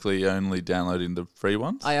practically only downloading the free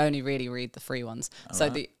ones? I only really read the free ones. So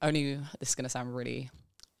this is going to sound really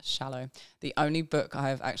shallow. The only book I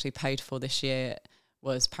have actually paid for this year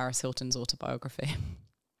was Paris Hilton's autobiography.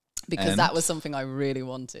 Because that was something I really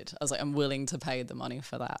wanted. I was like, I'm willing to pay the money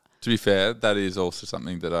for that. To be fair, that is also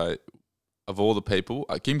something that of all the people,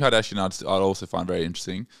 Kim Kardashian I'd also find very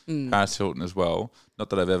interesting. Paris Hilton as well. Not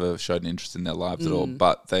that I've ever showed an interest in their lives at all,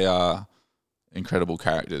 but they are incredible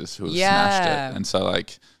characters who have smashed it. And so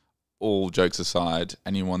like all jokes aside,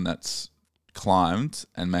 anyone that's climbed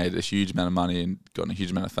and made a huge amount of money and gotten a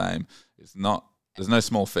huge amount of fame, there's no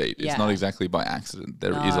small feat. It's not exactly by accident.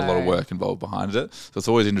 There is a lot of work involved behind it. So it's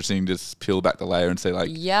always interesting to just peel back the layer and say like,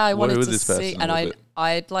 I wanted to see, and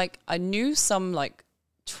I knew some like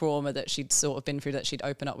trauma that she'd sort of been through that she'd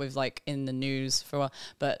open up with like in the news for a while,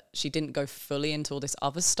 but she didn't go fully into all this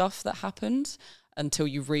other stuff that happened until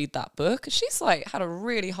you read that book. She's like had a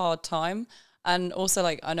really hard time, and also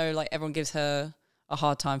like I know like everyone gives her a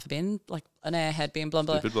hard time for being like an airhead, being blah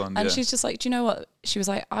blah, and she's just like, do you know what? She was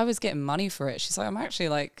like, I was getting money for it. She's like, I'm actually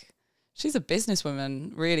like, she's a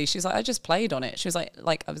businesswoman, really. She's like, I just played on it. She was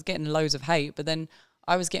like I was getting loads of hate, but then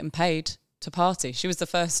I was getting paid to party. She was the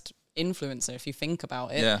first influencer, if you think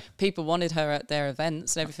about it. People wanted her at their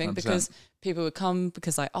events and everything 100%. Because people would come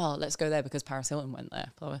because like, oh, let's go there because Paris Hilton went there.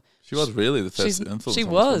 Blah, blah. She was really the first influencer. She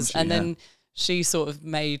was, and then she sort of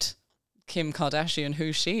made Kim Kardashian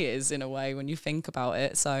who she is in a way when you think about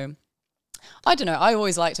it. So I don't know. I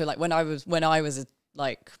always liked her. Like when I was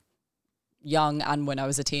like young and when I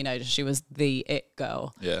was a teenager, she was the it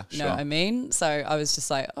girl. Yeah, you know what I mean? So I was just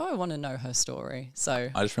like, oh, I want to know her story. So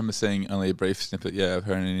I just remember seeing only a brief snippet, of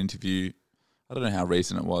her in an interview. I don't know how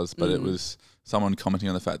recent it was, but it was someone commenting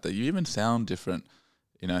on the fact that you even sound different.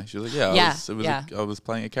 You know, she was like, I was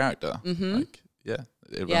playing a character. Like,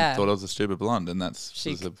 everyone thought I was a stupid blonde, and was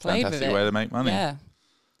a fantastic way to make money. Yeah.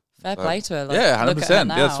 Fair play to her. Like, 100%. Yeah,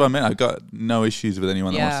 that's what I meant. I've got no issues with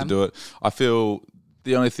anyone that wants to do it. I feel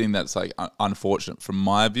the only thing that's like unfortunate from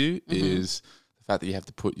my view is the fact that you have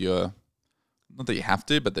to put your not that you have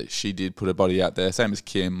to, but that she did put her body out there. Same as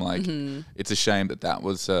Kim. Like, it's a shame that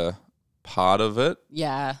was a part of it.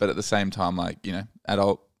 Yeah. But at the same time, like, you know,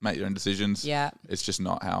 adult, make your own decisions. Yeah. It's just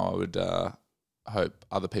not how I would hope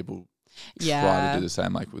other people yeah. try to do the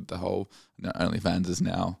same. Like with the whole, you know, OnlyFans is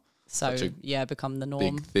now such a become the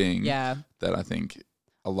norm. Big thing. Yeah. That I think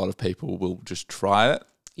a lot of people will just try it.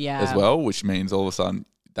 Yeah. As well, which means all of a sudden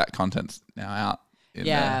that content's now out.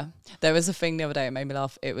 There was a thing the other day, it made me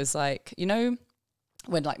laugh. It was like, you know,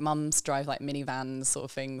 when like mums drive like minivans sort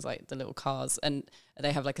of things, like the little cars, and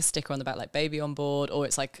they have like a sticker on the back like baby on board, or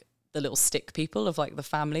it's like the little stick people of like the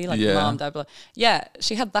family, like mom, dad, blah. Yeah,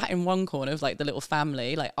 she had that in one corner of like the little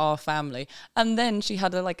family, like our family, and then she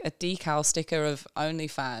had a decal sticker of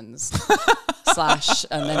OnlyFans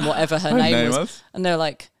 / and then whatever her name was. And they're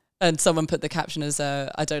like, and someone put the caption as,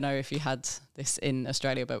 I don't know if you had this in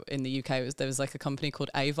Australia, but in the UK, there was like a company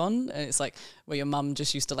called Avon, and it's like where your mum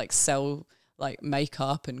just used to like sell like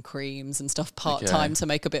makeup and creams and stuff part-time to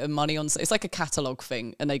make a bit of money on. It's like a catalogue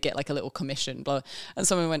thing, and they get like a little commission. Blah. And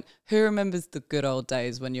someone went, who remembers the good old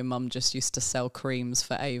days when your mum just used to sell creams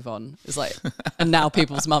for Avon? It's like, and now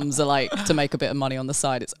people's mums are like, to make a bit of money on the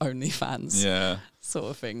side, it's OnlyFans. Yeah. Sort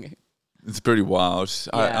of thing. It's pretty wild.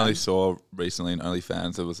 I only saw recently in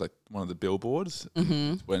OnlyFans, there was like one of the billboards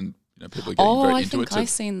when, you know, people are getting very into it. I think I've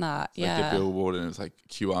seen that. Yeah. Like a billboard, and it was like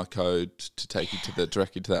QR code to take you to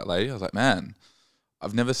directly to that lady. I was like, man,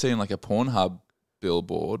 I've never seen like a Pornhub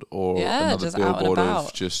billboard or another billboard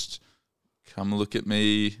of just come look at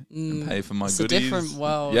me and pay for my goodies. It's a different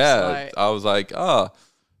world. Yeah. I was like, how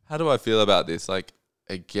do I feel about this? Like,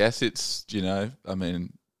 I guess it's, you know, I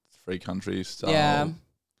mean, free country style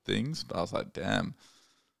things, but I was like, damn,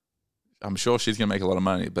 I'm sure she's gonna make a lot of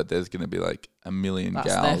money, but there's gonna be like a million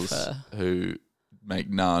gals who make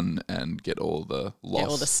none and get all the loss. Get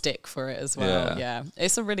all the stick for it as well. Yeah.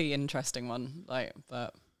 It's a really interesting one. Like,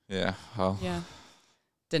 but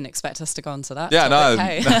didn't expect us to go on to that. Yeah,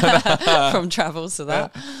 no. From travel to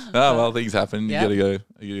that. No, well, things happen. You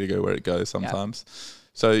gotta go where it goes sometimes.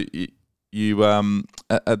 So you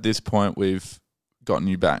at this point we've gotten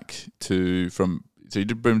you back so you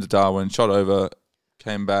did Broome to Darwin, shot over,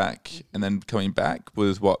 came back, and then coming back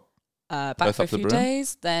was what? Back for a few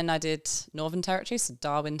days. Then I did Northern Territory, so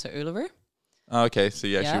Darwin to Uluru. Oh, okay, so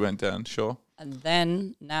she went down, sure. And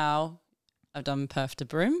then now I've done Perth to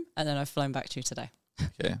Broome, and then I've flown back to you today.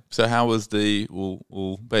 Okay, so how was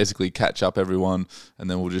we'll basically catch up everyone, and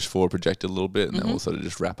then we'll just forward project a little bit, and then we'll sort of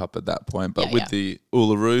just wrap up at that point. But with the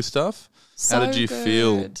Uluru stuff, how did you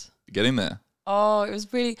feel getting there? Oh, it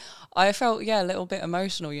was really, I felt, a little bit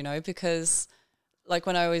emotional, you know, because like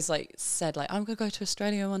when I always like said like, I'm going to go to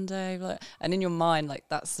Australia one day, like, and in your mind, like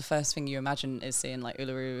that's the first thing you imagine is seeing like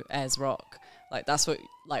Uluru, Ayers Rock. Like that's what,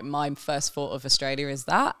 like my first thought of Australia is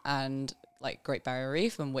that, and like Great Barrier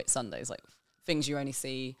Reef and Whitsundays, like things you only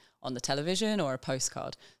see on the television or a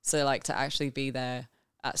postcard. So like to actually be there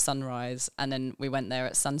at sunrise, and then we went there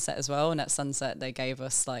at sunset as well, and at sunset they gave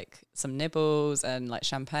us like some nibbles and like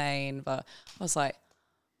champagne, but I was like,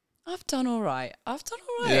 I've done all right. I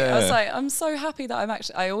was like, I'm so happy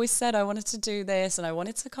that I always said I wanted to do this and I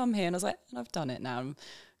wanted to come here, and I was like, and I've done it now.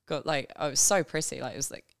 I was so pretty, like it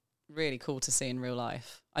was like really cool to see in real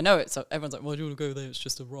life. I know everyone's like, why do you want to go there? It's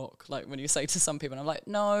just a rock. Like when you say to some people, and I'm like,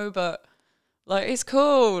 no, but like it's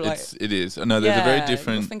cool. Like it is. I know there's a very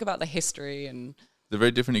different. Think about the history and. The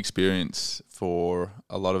very different experience for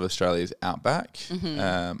a lot of Australia's outback.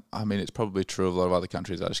 I mean, it's probably true of a lot of other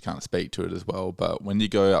countries. I just can't speak to it as well. But when you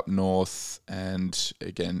go up north and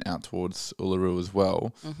again out towards Uluru as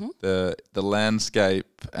well, the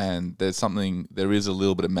landscape and there is a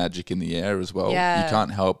little bit of magic in the air as well. Yeah. You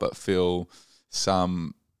can't help but feel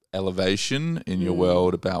some elevation in your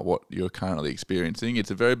world about what you're currently experiencing. It's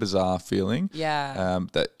a very bizarre feeling. Yeah.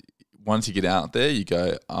 That once you get out there, you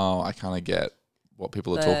go, oh, I kind of get what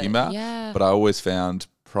people are talking about. Yeah. But I always found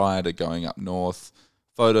prior to going up north,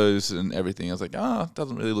 photos and everything, I was like, it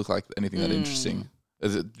doesn't really look like anything that interesting.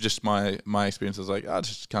 Is it just my experience? I was like, it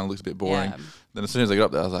just kind of looks a bit boring. Yeah. Then as soon as I got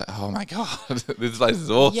up there, I was like, oh my God, this place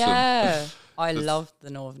is awesome. Yeah. I loved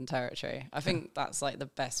the Northern Territory. I think that's like the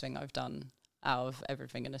best thing I've done out of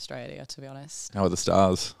everything in Australia, to be honest. How are the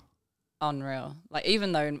stars? Unreal. Like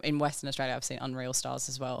even though in Western Australia I've seen unreal stars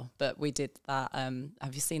as well, but we did that.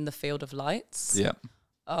 Have you seen the Field of Lights? Yeah.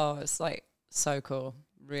 Oh, it's like so cool.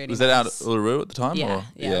 Really. Was that out at Uluru at the time? Yeah. Or?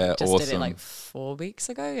 Yeah. Just awesome. did it like 4 weeks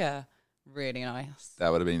ago. Yeah. Really nice.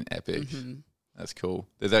 That would have been epic. That's cool.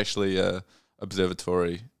 There's actually a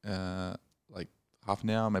observatory like half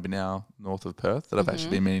an hour, maybe an hour north of Perth that I've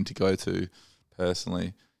actually been meaning to go to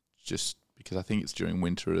personally, just because I think it's during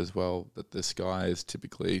winter as well that the sky is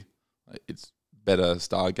typically it's better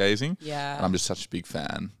stargazing. Yeah. And I'm just such a big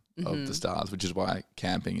fan of the stars, which is why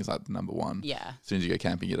camping is like the number one. Yeah. As soon as you go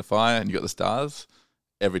camping, you get a fire and you got the stars.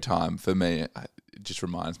 Every time for me, it just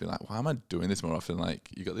reminds me like, why am I doing this more often? Like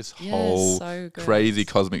you got this whole crazy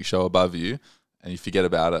cosmic show above you and you forget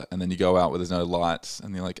about it. And then you go out where there's no lights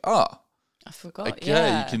and you're like, oh, I forgot.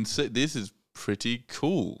 Okay, you can see this is pretty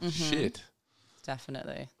cool. Shit.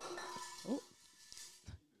 Definitely.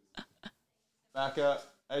 Back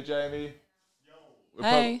up. Hey, Jamie.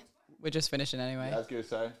 Hey. We're just finishing anyway. Yeah, I was going to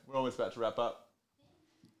say, we're almost about to wrap up.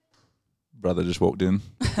 Brother just walked in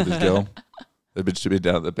with his girl. They've been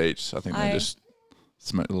down at the beach. I think they just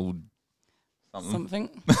smoked a little something.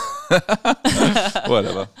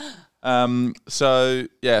 Whatever. So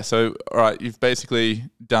all right, you've basically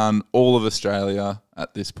done all of Australia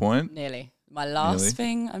at this point. Nearly. My last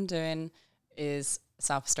thing I'm doing is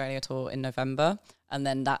South Australia tour in November, and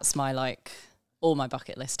then that's my all my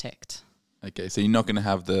bucket list ticked. Okay, so you're not going to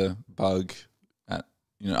have the bug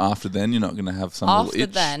after then. You're not going to have some after little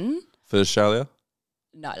itch then for Australia.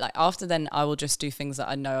 No, after then, I will just do things that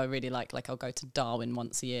I know I really like. Like I'll go to Darwin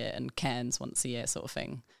once a year and Cairns once a year, sort of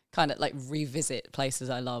thing. Kind of revisit places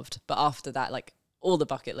I loved. But after that, all the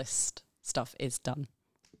bucket list stuff is done.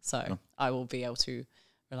 So I will be able to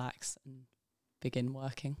relax and begin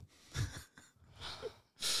working.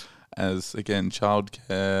 As again,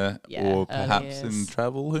 childcare or perhaps in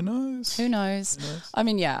travel, who knows? Who knows? I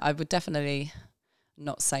mean, yeah, I would definitely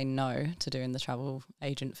not say no to doing the travel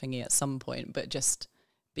agent thingy at some point, but just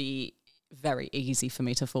be very easy for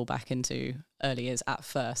me to fall back into early years at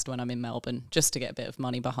first when I'm in Melbourne, just to get a bit of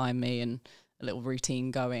money behind me and a little routine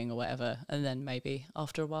going or whatever, and then maybe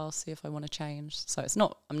after a while see if I want to change. So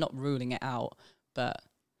I'm not ruling it out, but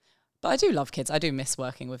I do love kids. I do miss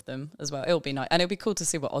working with them as well. It'll be nice, and it'll be cool to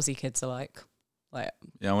see what Aussie kids are like.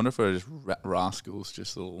 Yeah, I wonder if they're just rascals,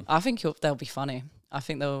 just little. I think they'll be funny. I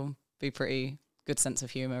think they'll be pretty good sense of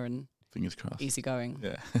humour and fingers crossed, easygoing.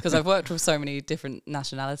 Yeah, because I've worked with so many different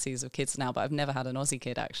nationalities of kids now, but I've never had an Aussie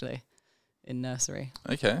kid actually in nursery.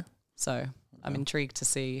 Okay, so I'm intrigued to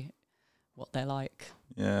see what they're like.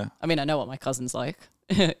 Yeah, I mean, I know what my cousin's like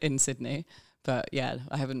in Sydney, but yeah,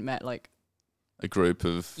 I haven't met a group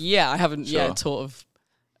of I haven't taught of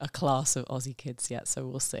a class of Aussie kids yet, so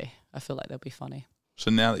we'll see. I feel like they'll be funny. So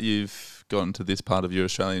now that you've gotten to this part of your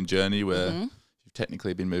Australian journey where you've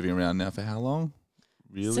technically been moving around now for how long?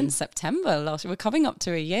 Really? Since September last year. We're coming up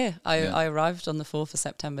to a year. I arrived on the 4th of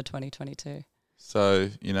September 2022. So,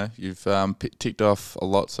 you've ticked off a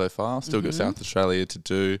lot so far. Still got South Australia to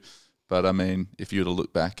do. But, I mean, if you were to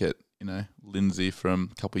look back at, Lindsay from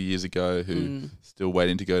a couple of years ago who still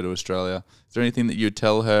waiting to go to Australia, is there anything that you'd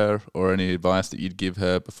tell her or any advice that you'd give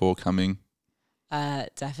her before coming?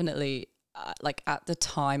 Definitely. At the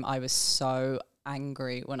time, I was so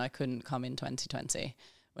angry when I couldn't come in 2020,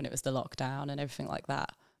 when it was the lockdown and everything like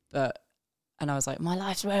that. And I was like, my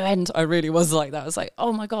life's ruined. I really was like that. I was like,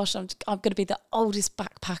 oh my gosh, I'm going to be the oldest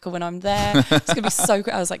backpacker when I'm there. It's going to be so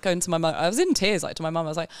great. I was going to my mum. I was in tears to my mum. I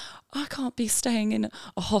was like, I can't be staying in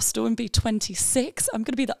a hostel and be 26. I'm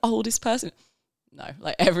going to be the oldest person. No,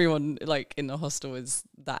 everyone in the hostel is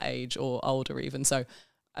that age or older even. So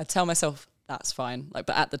I tell myself that's fine. But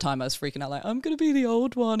at the time I was freaking out I'm going to be the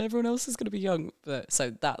old one. Everyone else is going to be young.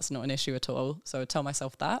 So that's not an issue at all. So I tell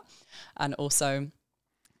myself that. And also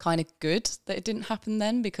kind of good that it didn't happen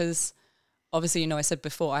then, because obviously, I said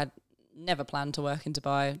before, I had never planned to work in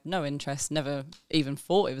Dubai, no interest, never even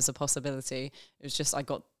thought it was a possibility. It was just I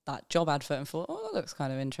got that job advert and thought, oh, that looks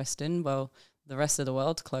kind of interesting. Well, the rest of the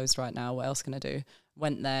world's closed right now. What else can I do?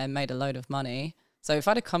 Went there, made a load of money. So if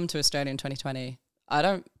I'd have come to Australia in 2020, I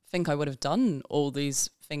don't think I would have done all these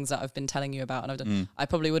things that I've been telling you about. And I've done, I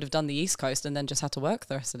probably would have done the East Coast and then just had to work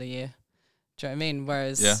the rest of the year. Do you know what I mean?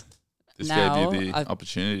 Whereas... Yeah. This now, gave you the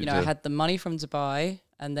opportunity. I had the money from Dubai,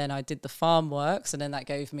 and then I did the farm works, and then that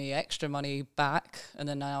gave me extra money back, and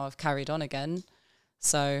then now I've carried on again.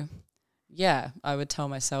 So, yeah, I would tell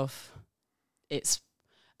myself it's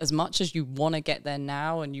as much as you want to get there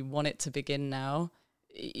now and you want it to begin now,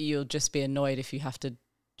 you'll just be annoyed if you have to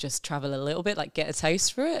just travel a little bit, get a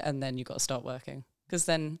taste for it, and then you've got to start working. Because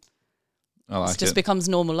then it just becomes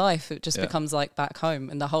normal life. It just becomes back home.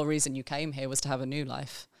 And the whole reason you came here was to have a new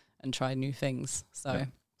life and try new things. So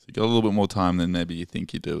you got a little bit more time than maybe you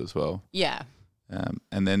think you do as well. Yeah.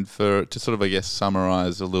 And then to sort of, I guess,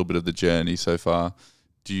 summarize a little bit of the journey so far,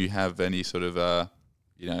 do you have any sort of,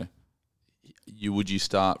 would you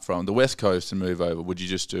start from the West Coast and move over? Would you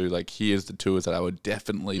just do here's the tours that I would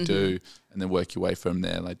definitely do and then work your way from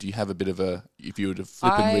there? Do you have a bit of if you were to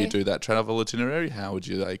flip and redo that travel itinerary, how would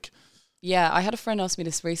you Yeah, I had a friend ask me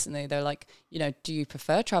this recently. They're like, you know, do you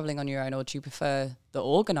prefer traveling on your own, or do you prefer the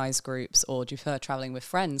organized groups, or do you prefer traveling with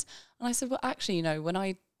friends? And I said, well, actually, you know, when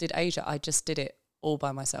I did Asia, I just did it all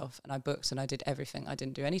by myself, and I booked and I did everything. I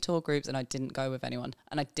didn't do any tour groups, and I didn't go with anyone.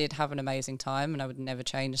 And I did have an amazing time, and I would never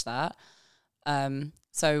change that.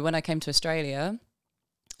 So when I came to Australia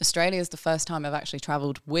is the first time I've actually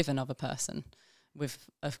traveled with another person, with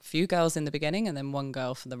a few girls in the beginning and then one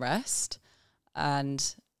girl for the rest.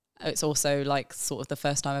 And it's also like sort of the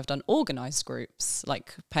first time I've done organized groups,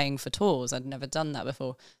 like paying for tours. I'd never done that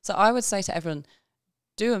before. So I would say to everyone,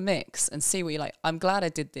 do a mix and see what you like. I'm glad I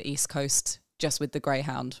did the East Coast just with the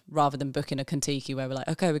Greyhound rather than booking a Kentucky where we're like,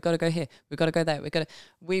 okay, we've got to go here, we've got to go there,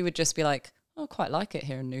 we would just be like, oh, I quite like it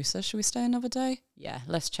here in Noosa. Should we stay another day? Yeah,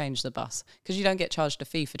 let's change the bus. Because you don't get charged a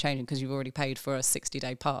fee for changing because you've already paid for a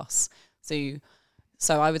 60-day pass.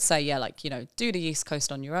 So I would say, yeah, like, you know, do the East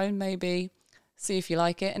Coast on your own maybe, see if you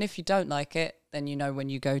like it. And if you don't like it, then you know when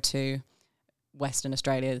you go to Western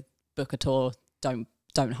Australia, book a tour, don't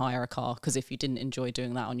hire a car, because if you didn't enjoy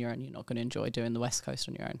doing that on your own, you're not going to enjoy doing the West Coast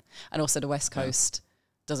on your own. And also the West Coast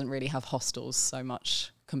doesn't really have hostels so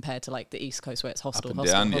much compared to like the East Coast where it's hostel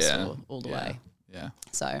all the way. Yeah.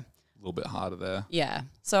 So a little bit harder there. Yeah.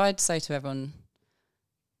 So I'd say to everyone,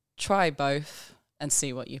 try both and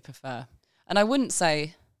see what you prefer. And I wouldn't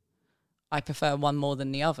say I prefer one more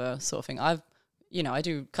than the other sort of thing. I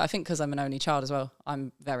think because I'm an only child as well,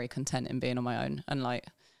 I'm very content in being on my own. And like,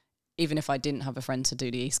 even if I didn't have a friend to do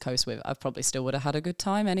the East Coast with, I probably still would have had a good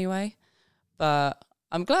time anyway. But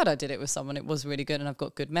I'm glad I did it with someone. It was really good, and I've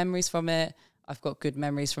got good memories from it. I've got good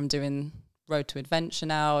memories from doing Road to Adventure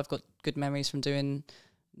now. I've got good memories from doing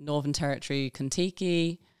Northern Territory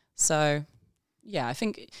Kentucky. So, yeah, I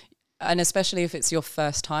think, and especially if it's your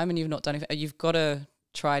first time and you've not done it, you've got to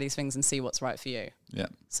try these things and see what's right for you. Yeah.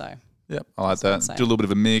 So. Yeah, I like that. Do a little bit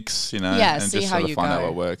of a mix, you know, and see just how sort of you find go. out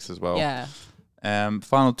what works as well. Yeah.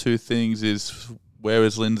 Final two things is, where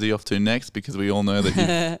is Lindsay off to next? Because we all know that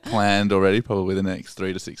you've planned already, probably the next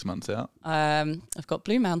 3 to 6 months out. I've got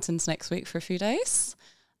Blue Mountains next week for a few days,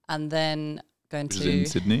 and then going Which to is in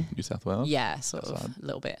Sydney, New South Wales. Yeah, sort of a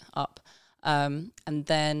little bit up. And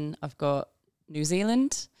then I've got New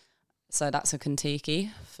Zealand, so that's a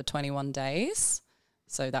Kentucky for 21 days.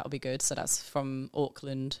 So that'll be good. So that's from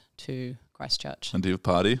Auckland to Christchurch. And do you have a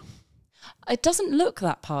party? It doesn't look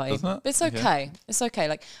that party. Doesn't it? It's okay. Yeah. It's okay.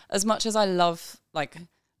 Like, as much as I love like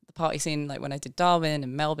the party scene, like when I did Darwin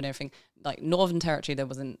and Melbourne and everything, like Northern Territory, there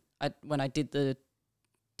wasn't, when I did the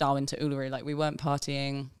Darwin to Uluru, like we weren't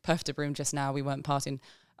partying. Perth to Broome just now, we weren't partying.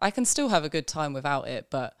 I can still have a good time without it,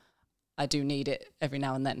 but I do need it every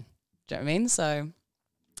now and then. Do you know what I mean? So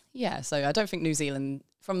yeah, so I don't think New Zealand,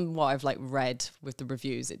 from what I've like read with the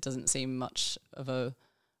reviews, it doesn't seem much of a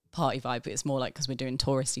party vibe, but it's more like because we're doing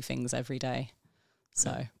touristy things every day.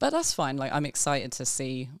 So, yeah. But that's fine. Like, I'm excited to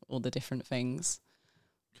see all the different things.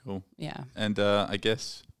 Cool. Yeah. And I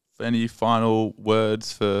guess any final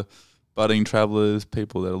words for budding travellers,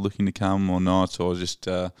 people that are looking to come or not, or just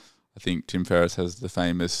I think Tim Ferriss has the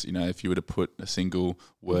famous, you know, if you were to put a single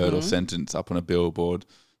word or sentence up on a billboard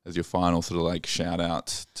as your final sort of like shout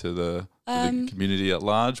out to the community at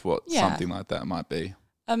large, what something like that might be.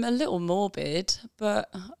 A little morbid,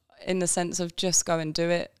 but in the sense of just go and do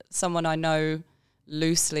it. Someone I know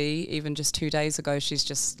loosely, even just 2 days ago, she's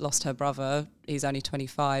just lost her brother. He's only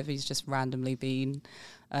 25. He's just randomly been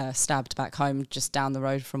stabbed back home just down the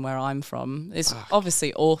road from where I'm from. It's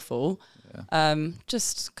obviously awful. Yeah.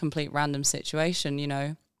 Just complete random situation, you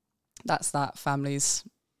know. That's that family's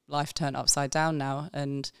life turned upside down now.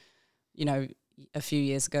 And, you know, a few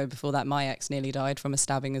years ago before that, my ex nearly died from a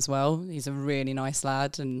stabbing as well. He's a really nice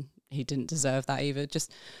lad and he didn't deserve that either.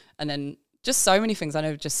 And then so many things. I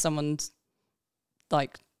know just someone's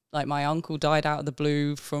like my uncle died out of the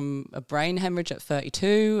blue from a brain hemorrhage at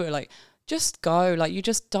 32, or like, just go. Like, you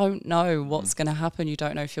just don't know what's going to happen. You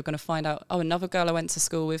don't know if you're going to find out. Oh, another girl I went to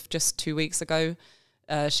school with just 2 weeks ago,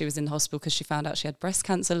 she was in the hospital because she found out she had breast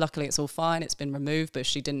cancer. Luckily, it's all fine. It's been removed, but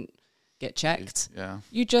she didn't get checked. Yeah.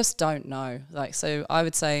 You just don't know. Like, so I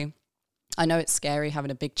would say, I know it's scary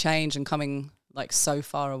having a big change and coming like so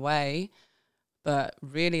far away, but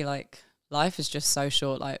really, like, life is just so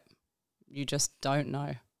short. Like, you just don't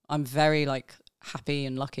know. I'm very like happy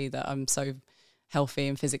and lucky that I'm so healthy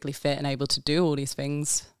and physically fit and able to do all these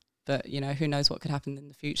things. But, you know, who knows what could happen in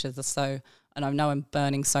the future. And I know I'm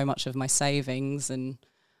burning so much of my savings,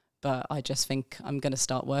 but I just think I'm going to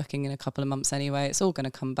start working in a couple of months anyway. It's all going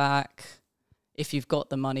to come back. If you've got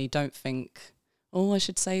the money, don't think, oh, I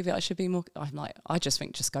should save it. I should be more. I'm like, I just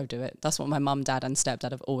think just go do it. That's what my mum, dad and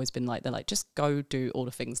stepdad have always been like. They're like, just go do all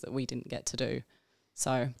the things that we didn't get to do.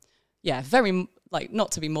 So very like,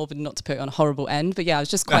 not to be morbid, not to put it on a horrible end, but yeah, I was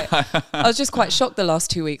just quite shocked the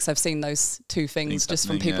last 2 weeks. I've seen those two things just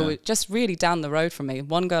from people just really down the road from me.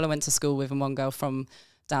 One girl I went to school with and one girl from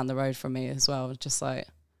down the road from me as well. Just like,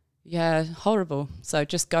 yeah, horrible. So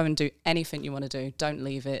just go and do anything you want to do. Don't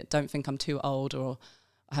leave it. Don't think I'm too old or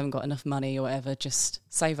I haven't got enough money or whatever. Just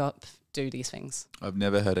save up, do these things. I've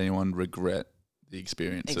never heard anyone regret the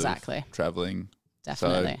experience of traveling.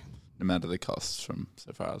 Definitely. So, no matter the costs, from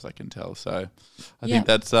so far as I can tell. So I think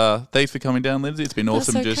that's thanks for coming down, Lindsay. It's been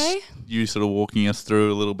awesome just you sort of walking us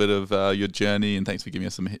through a little bit of your journey, and thanks for giving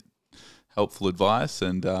us some helpful advice.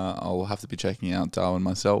 And I'll have to be checking out Darwin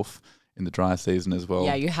myself in the dry season as well.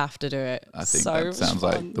 Yeah, you have to do it. I think that sounds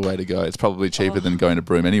like the way to go. It's probably cheaper than going to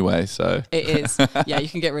Broome anyway. So it is. Yeah, you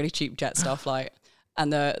can get really cheap jet stuff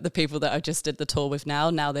and the people that I just did the tour with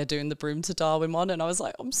now they're doing the Broome to Darwin one, and I was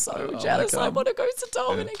like, I'm so jealous. I want to go to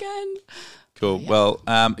Darwin again. Cool. Yeah. Well,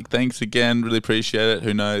 thanks again. Really appreciate it.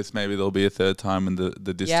 Who knows? Maybe there'll be a third time in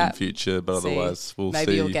the distant future, but otherwise we'll see.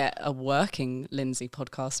 Maybe you'll get a working Lindsay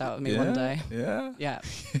podcast out of me one day. Yeah.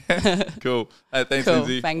 Yeah. Cool. Thanks,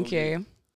 Lindsay. Thank you.